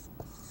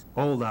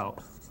old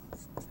out.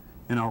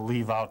 And I'll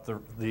leave out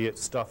the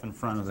stuff in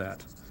front of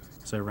that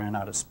because I ran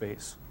out of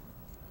space.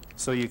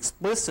 So you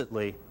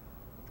explicitly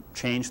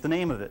change the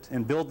name of it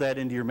and build that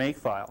into your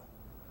makefile.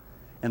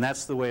 And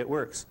that's the way it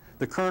works.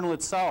 The kernel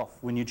itself,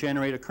 when you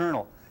generate a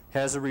kernel,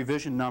 has a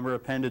revision number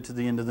appended to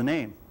the end of the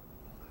name.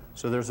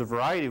 So there's a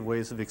variety of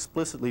ways of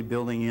explicitly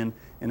building in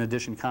an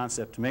addition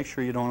concept to make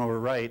sure you don't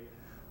overwrite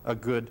a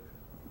good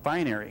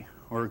binary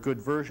or a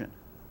good version.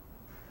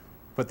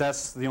 But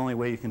that's the only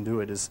way you can do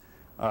it, is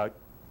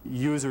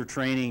user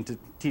training to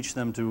teach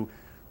them to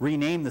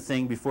rename the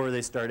thing before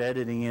they start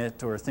editing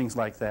it or things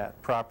like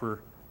that,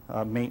 proper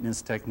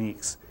maintenance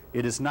techniques.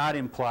 It is not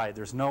implied.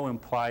 There's no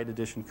implied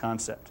addition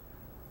concept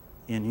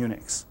in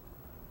Unix.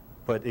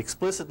 But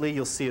explicitly,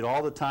 you'll see it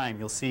all the time.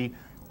 You'll see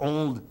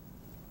old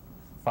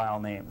file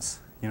names,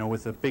 you know,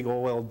 with a big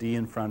OLD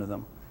in front of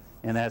them.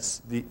 And that's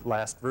the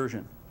last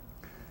version.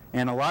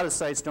 And a lot of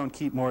sites don't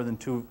keep more than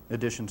 2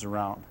 additions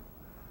around.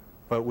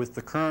 But with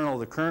the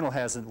kernel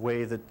has a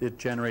way that it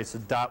generates a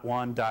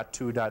 .1,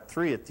 .2,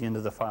 .3 at the end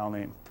of the file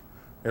name.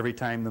 Every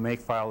time the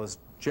makefile is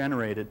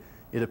generated,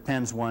 it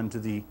appends one to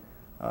the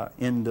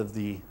end of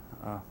the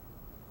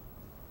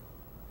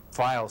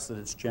files that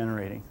it's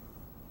generating.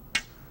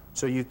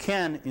 So you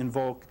can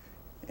invoke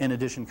an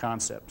addition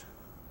concept.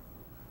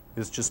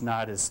 It's just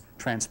not as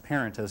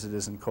transparent as it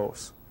is in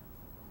COS.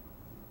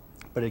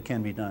 But it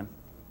can be done.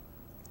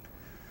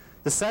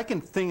 The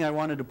second thing I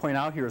wanted to point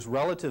out here is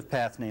relative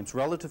path names.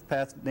 Relative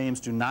path names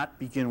do not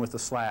begin with a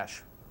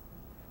slash.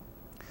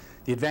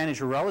 The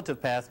advantage of relative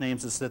path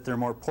names is that they're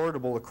more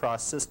portable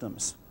across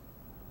systems.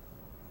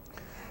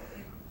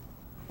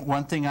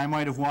 One thing I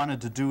might have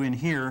wanted to do in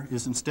here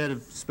is, instead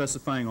of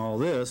specifying all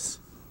this,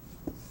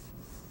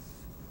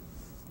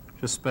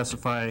 just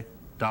specify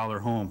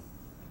 $home.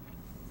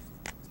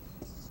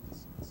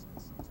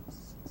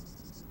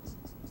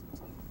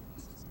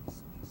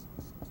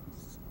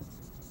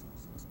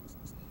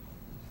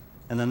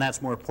 And then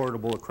that's more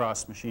portable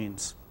across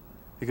machines,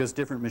 because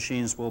different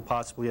machines will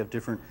possibly have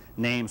different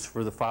names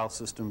for the file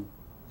system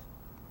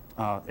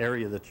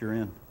area that you're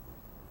in.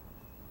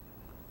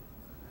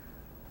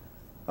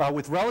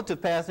 With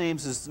relative path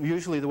names is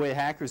usually the way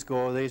hackers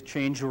go. They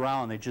change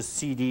around. They just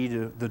CD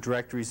to the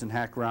directories and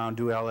hack around,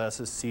 do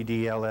LSs,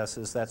 CD,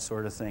 LSs, that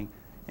sort of thing.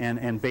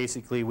 And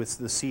basically with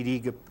the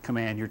CD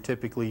command, you're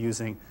typically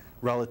using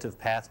relative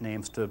path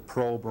names to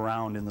probe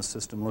around in the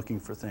system looking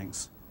for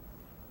things.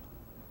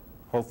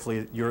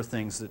 Hopefully your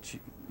things that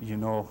you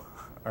know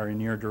are in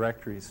your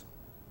directories.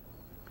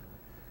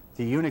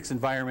 The Unix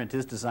environment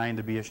is designed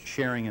to be a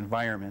sharing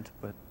environment,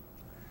 but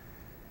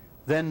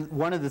then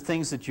one of the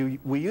things that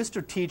we used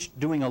to teach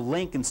doing a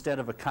link instead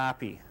of a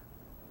copy.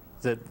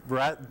 That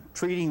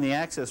treating the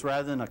access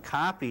rather than a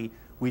copy,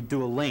 we'd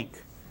do a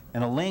link.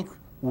 And a link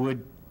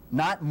would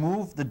not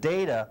move the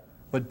data,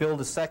 but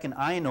build a second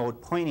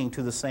inode pointing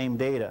to the same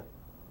data.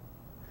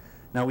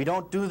 Now we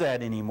don't do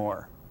that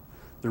anymore.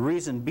 The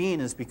reason being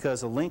is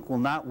because a link will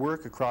not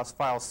work across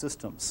file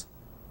systems.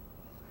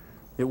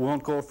 It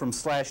won't go from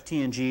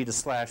 /tng to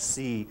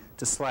 /c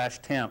to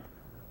 /temp.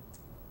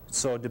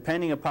 So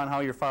depending upon how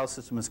your file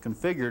system is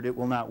configured, it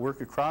will not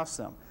work across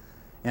them.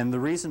 And the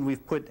reason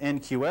we've put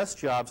NQS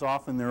jobs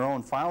off in their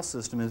own file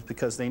system is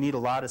because they need a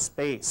lot of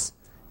space,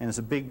 and it's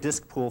a big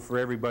disk pool for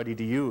everybody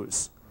to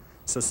use.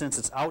 So since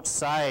it's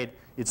outside,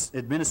 it's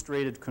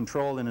administrative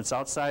controlled, and it's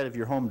outside of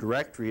your home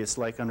directory, it's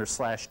like under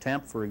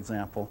 /temp, for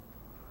example,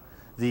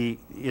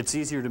 it's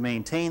easier to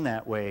maintain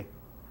that way.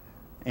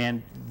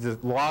 And the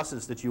loss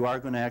is that you are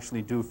going to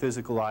actually do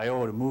physical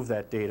I/O to move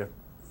that data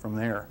from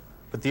there.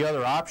 But the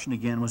other option,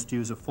 again, was to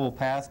use a full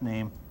path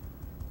name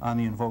on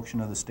the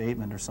invocation of the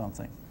statement or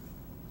something.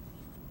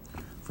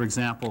 For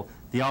example,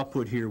 the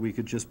output here we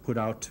could just put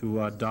out to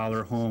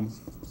 $home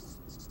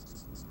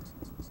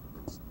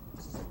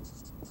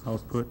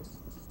output.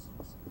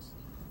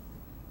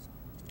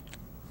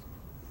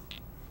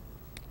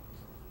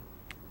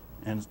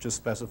 And just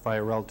specify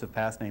a relative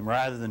path name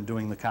rather than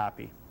doing the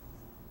copy.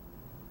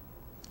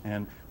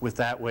 And with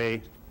that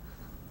way,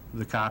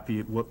 the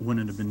copy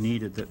wouldn't have been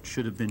needed. That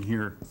should have been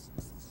here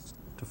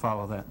to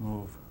follow that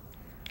move.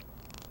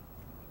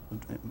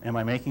 Am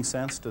I making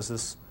sense? Does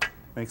this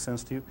make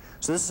sense to you?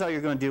 So this is how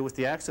you're going to deal with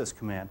the access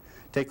command.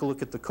 Take a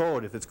look at the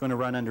code. If it's going to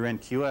run under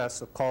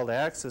NQS, a call to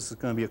access is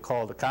going to be a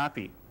call to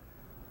copy,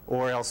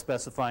 or else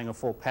specifying a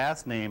full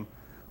path name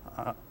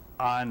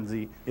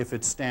if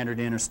it's standard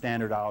in or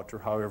standard out or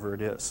however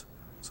it is.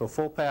 So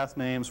full path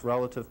names,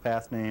 relative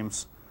path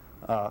names,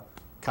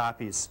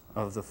 copies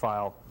of the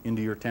file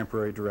into your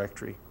temporary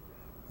directory.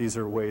 These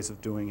are ways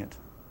of doing it.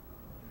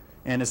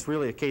 And it's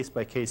really a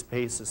case-by-case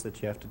basis that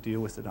you have to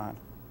deal with it on.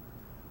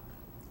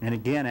 And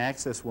again,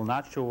 access will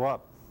not show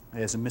up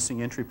as a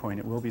missing entry point.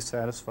 It will be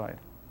satisfied.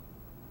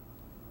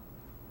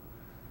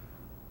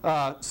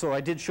 So I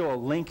did show a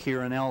link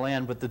here in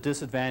LN, but the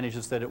disadvantage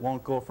is that it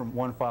won't go from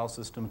one file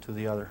system to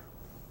the other.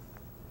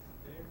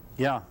 Dave?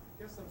 Yeah. I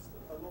guess I'm still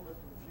a little bit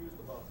confused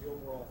about the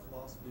overall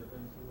philosophy of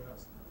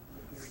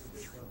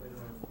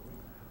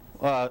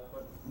NQS.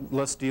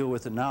 Let's deal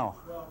with it now.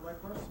 Well, my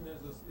question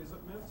is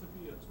it meant to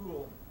be a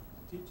tool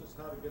to teach us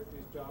how to get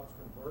these jobs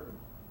converted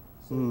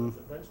so that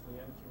eventually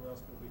NQS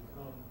will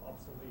become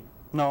obsolete?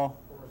 No,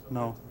 Or is it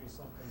no. meant to be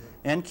something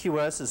that...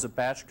 NQS is a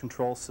batch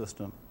control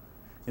system.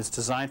 It's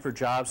designed for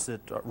jobs that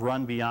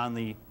run beyond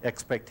the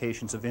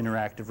expectations of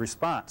interactive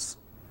response.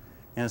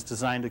 And it's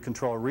designed to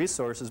control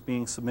resources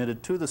being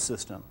submitted to the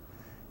system.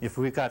 If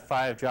we've got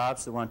 5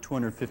 jobs that want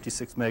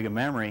 256 mega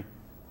memory,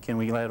 can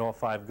we let all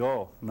 5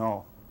 go?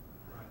 No.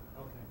 Right,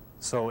 okay.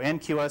 So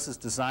NQS is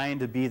designed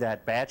to be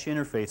that batch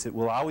interface. It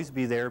will always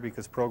be there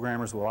because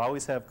programmers will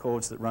always have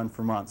codes that run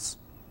for months.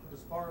 But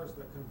as far as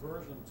the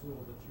conversion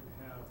tool that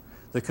you have...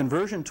 The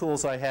conversion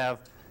tools I have,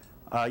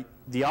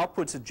 the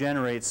outputs it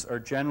generates are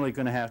generally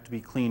going to have to be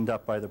cleaned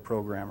up by the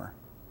programmer.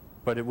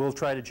 But it will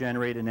try to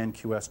generate an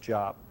NQS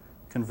job,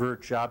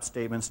 convert job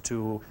statements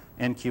to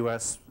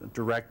NQS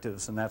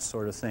directives and that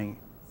sort of thing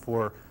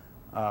for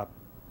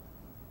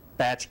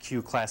batch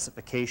queue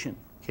classification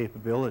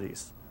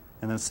capabilities.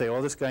 And then say,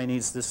 oh, this guy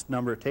needs this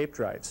number of tape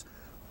drives.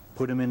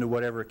 Put him into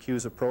whatever queue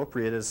is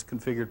appropriate as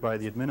configured by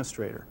the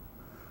administrator.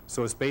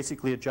 So it's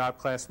basically a job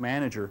class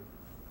manager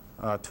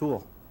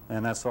tool,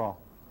 and that's all.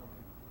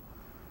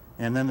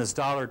 And then this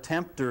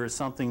 $tempter is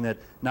something that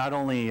not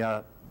only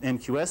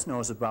NQS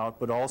knows about,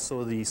 but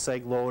also the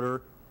seg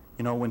loader.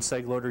 You know, when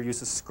seg loader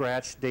uses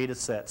scratch data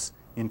sets,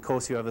 in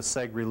COS you have a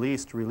seg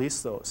release to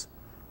release those.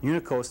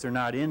 UNICOS, they're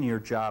not in your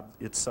job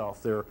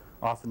itself. They're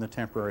off in the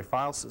temporary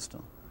file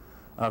system.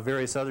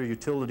 Various other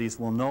utilities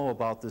will know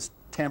about this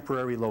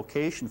temporary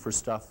location for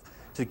stuff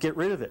to get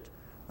rid of it.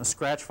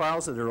 Scratch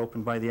files that are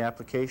opened by the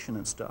application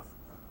and stuff.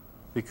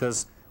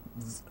 Because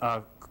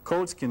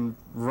codes can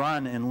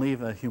run and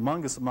leave a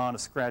humongous amount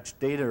of scratched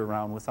data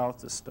around without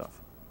this stuff.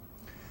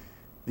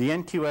 The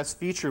NQS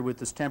feature with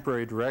this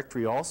temporary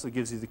directory also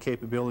gives you the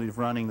capability of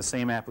running the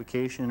same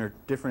application or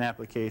different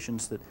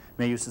applications that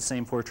may use the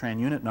same Fortran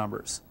unit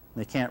numbers.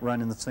 They can't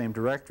run in the same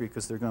directory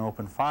because they're going to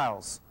open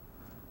files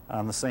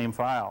on the same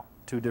file.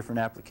 2 different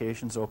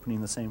applications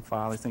opening the same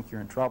file, I think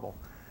you're in trouble.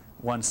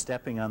 One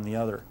stepping on the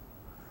other.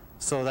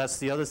 So that's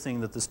the other thing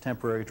that this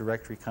temporary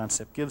directory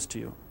concept gives to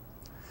you.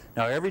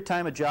 Now every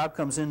time a job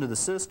comes into the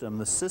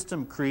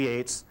system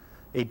creates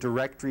a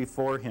directory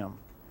for him.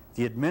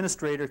 The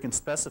administrator can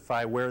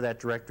specify where that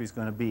directory is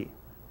going to be.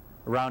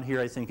 Around here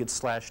I think it's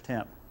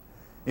 /temp.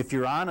 If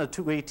you're on a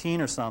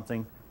 218 or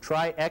something,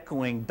 try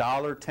echoing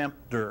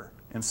 $tempter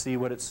and see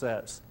what it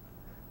says.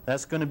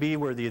 That's going to be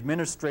where the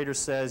administrator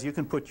says you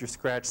can put your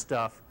scratch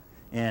stuff,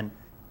 and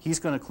he's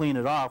going to clean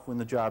it off when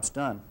the job's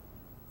done.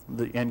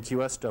 the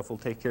NQS stuff will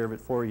take care of it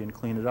for you and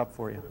clean it up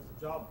for you. But if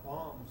the job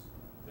bombs,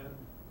 then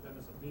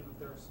is it needed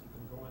there so you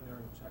can go in there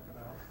and check it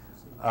out? And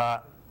see what's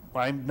happening?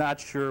 I'm not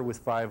sure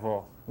with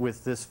 5.0,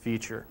 with this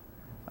feature.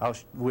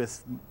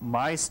 With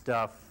my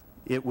stuff,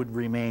 it would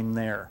remain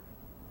there.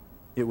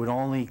 It would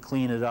only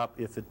clean it up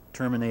if it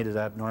terminated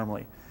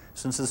abnormally.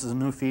 Since this is a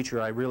new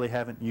feature, I really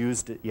haven't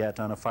used it yet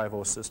on a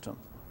 5.0 system.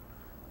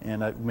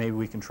 And maybe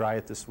we can try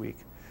it this week.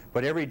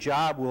 But every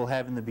job will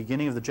have in the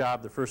beginning of the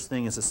job, the first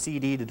thing is a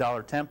CD to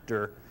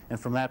 $tempter, and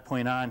from that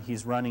point on,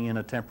 he's running in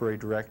a temporary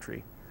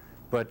directory.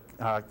 But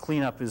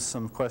cleanup is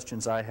some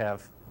questions I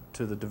have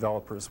to the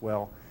developer as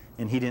well.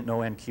 And he didn't know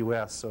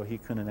NQS, so he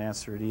couldn't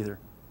answer it either.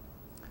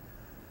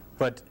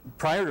 But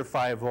prior to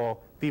 5.0,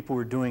 people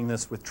were doing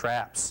this with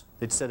traps.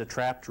 They'd set a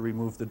trap to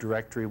remove the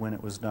directory when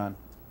it was done.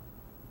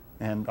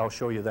 And I'll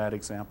show you that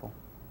example.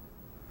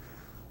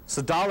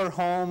 So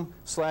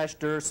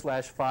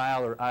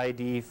 $home/dir/file or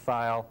ID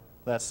file,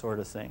 that sort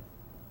of thing,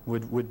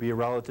 would be a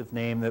relative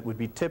name that would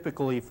be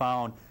typically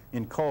found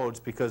in codes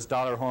because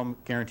 $home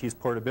guarantees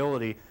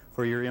portability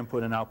for your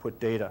input and output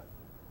data.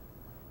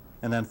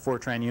 And then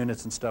Fortran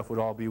units and stuff would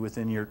all be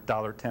within your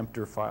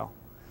 $tempter file.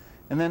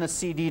 And then a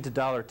CD to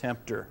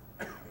 $tempter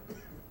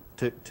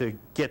to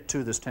get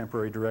to this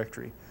temporary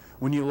directory.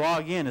 When you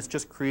log in, it's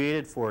just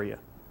created for you.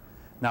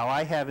 Now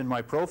I have in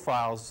my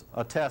profiles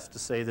a test to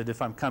say that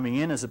if I'm coming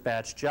in as a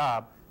batch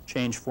job,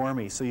 change for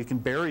me. So you can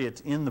bury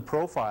it in the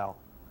profile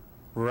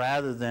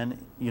rather than,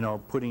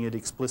 putting it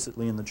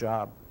explicitly in the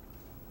job.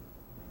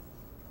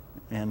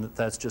 And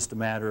that's just a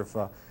matter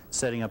of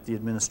setting up the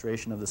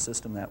administration of the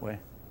system that way.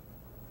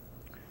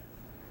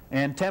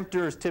 And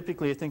tempter is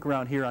typically, I think,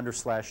 around here under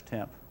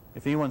 /temp.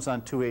 If anyone's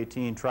on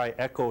 218, try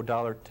echo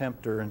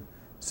 $tempter and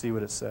see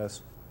what it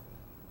says.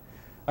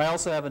 I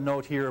also have a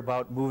note here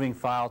about moving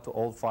file to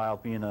old file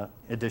being an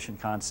addition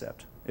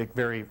concept, a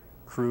very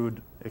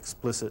crude,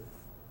 explicit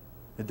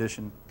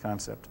addition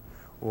concept,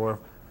 or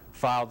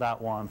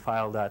file.1,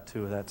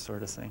 file.2, that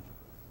sort of thing.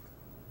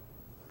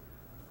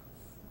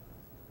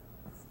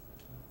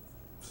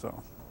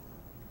 So.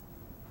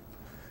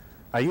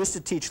 I used to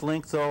teach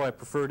link, though. I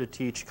prefer to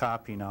teach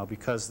copy now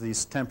because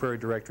these temporary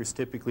directories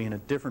typically in a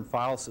different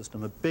file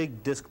system, a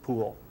big disk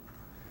pool.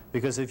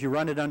 Because if you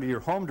run it under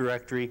your home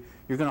directory,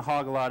 you're going to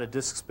hog a lot of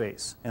disk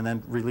space and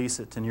then release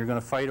it, and you're going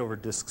to fight over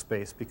disk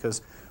space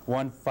because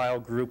one file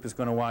group is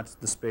going to want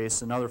the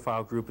space, another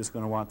file group is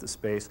going to want the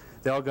space.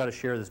 They all got to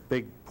share this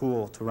big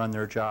pool to run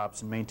their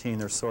jobs and maintain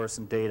their source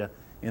and data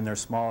in their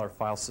smaller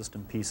file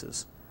system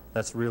pieces.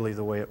 That's really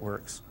the way it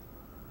works.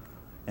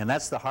 And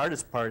that's the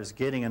hardest part, is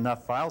getting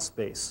enough file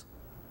space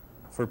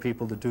for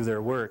people to do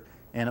their work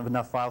and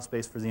enough file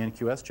space for the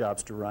NQS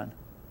jobs to run.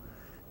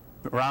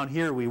 Around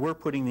here, we were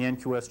putting the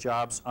NQS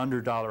jobs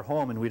under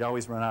 $home, and we'd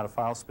always run out of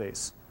file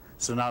space.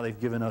 So now they've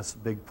given us a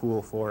big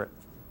pool for it.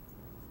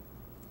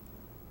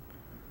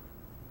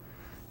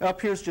 Up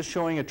here's just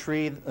showing a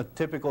tree, a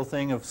typical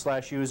thing of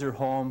 /user,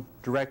 home,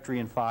 directory,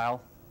 and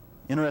file.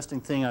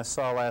 Interesting thing I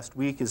saw last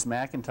week is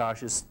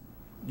Macintosh is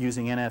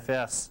using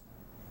NFS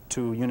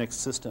to Unix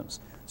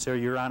systems. So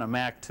you're on a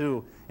Mac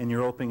too, and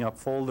you're opening up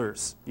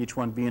folders, each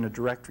one being a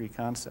directory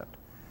concept,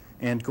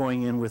 and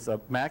going in with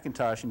a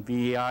Macintosh and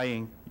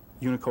VEIing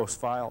UNICOS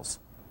files.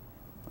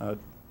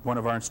 One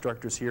of our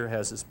instructors here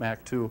has this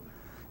Mac too,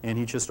 and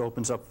he just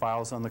opens up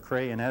files on the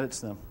Cray and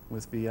edits them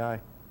with VI.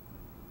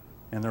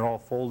 And they're all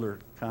folder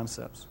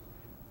concepts,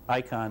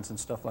 icons and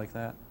stuff like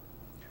that.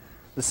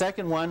 The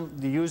second one,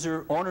 the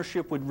user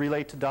ownership would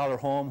relate to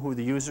 $home, who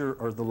the user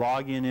or the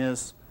login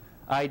is.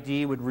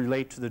 ID would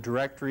relate to the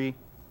directory.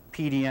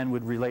 PDN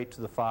would relate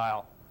to the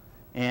file.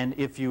 And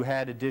if you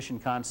had addition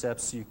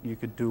concepts, you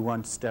could do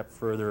one step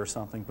further or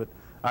something, but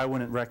I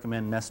wouldn't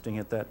recommend nesting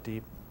it that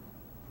deep.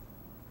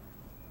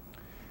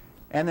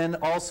 And then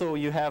also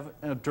you have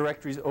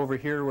directories over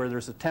here where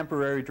there's a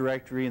temporary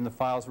directory and the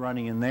file's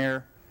running in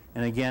there.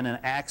 And again, an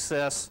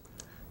access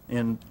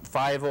in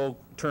 5.0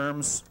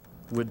 terms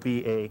would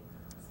be a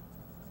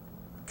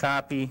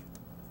copy,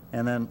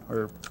 and then,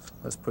 or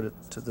let's put it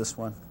to this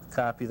one,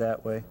 copy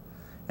that way.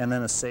 And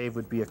then a save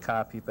would be a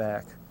copy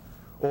back.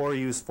 Or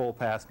use full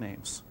path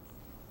names,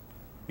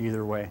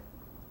 either way.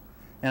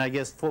 And I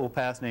guess full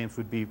path names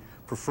would be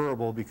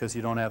preferable because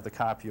you don't have the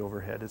copy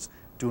overhead. It's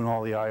doing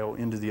all the I/O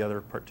into the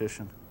other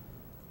partition.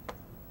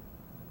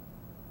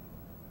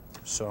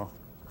 So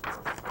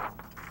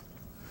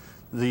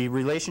the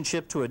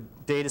relationship to a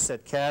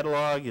dataset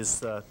catalog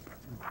is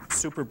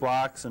super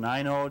blocks and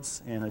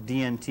inodes, and a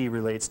DNT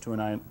relates to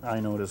an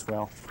inode as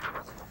well.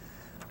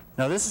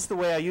 Now this is the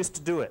way I used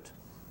to do it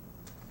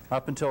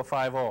up until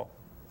 5.0.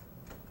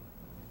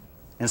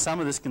 And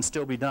some of this can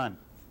still be done.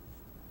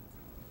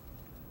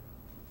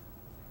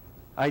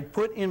 I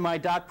put in my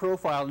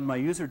 .profile, in my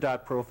user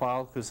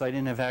 .profile, because I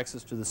didn't have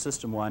access to the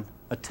system one,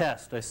 a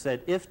test. I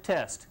said if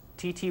test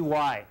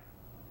TTY.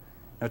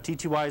 Now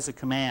TTY is a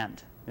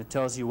command. It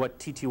tells you what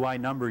TTY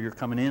number you're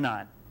coming in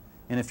on.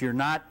 And if you're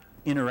not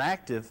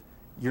interactive,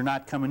 you're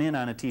not coming in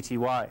on a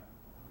TTY.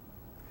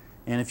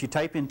 And if you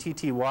type in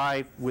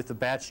TTY with a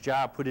batch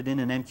job, put it in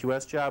an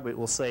NQS job, it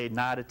will say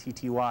not a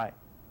TTY.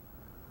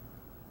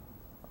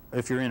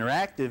 If you're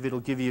interactive, it'll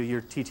give you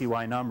your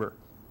TTY number.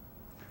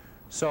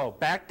 So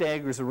back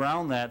daggers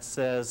around that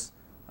says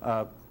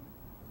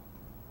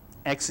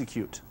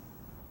execute.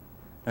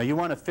 Now you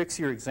want to fix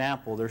your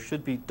example. There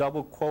should be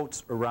double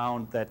quotes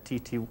around that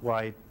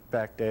TTY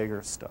back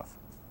dagger stuff.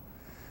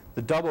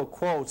 The double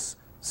quotes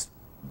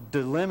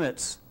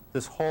delimits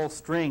this whole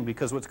string,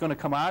 because what's going to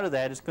come out of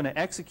that is going to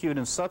execute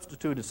and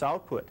substitute its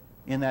output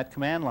in that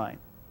command line.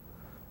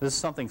 This is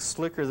something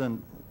slicker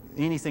than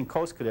anything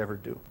COS could ever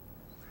do.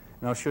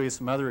 And I'll show you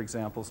some other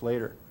examples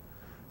later.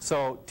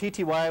 So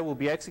TTY will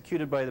be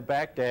executed by the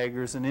back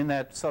daggers, and in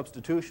that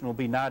substitution will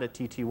be not a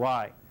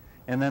TTY.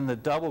 And then the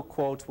double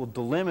quotes will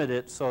delimit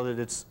it so that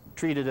it's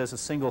treated as a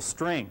single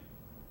string.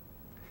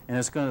 And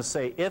it's going to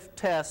say if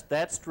test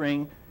that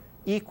string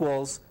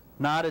equals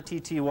not a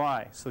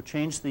TTY. So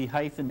change the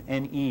hyphen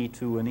NE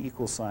to an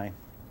equal sign.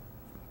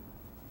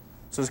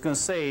 So it's going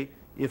to say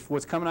if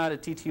what's coming out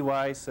of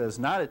TTY says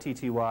not a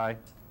TTY,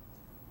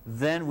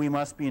 then we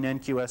must be an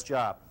NQS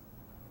job.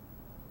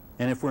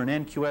 And if we're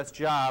an NQS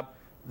job,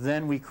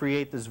 then we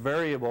create this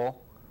variable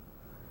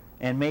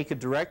and make a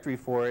directory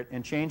for it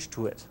and change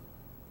to it.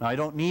 Now I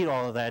don't need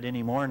all of that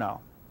anymore now.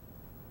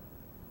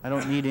 I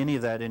don't need any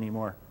of that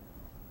anymore.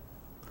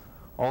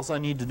 All I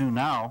need to do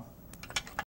now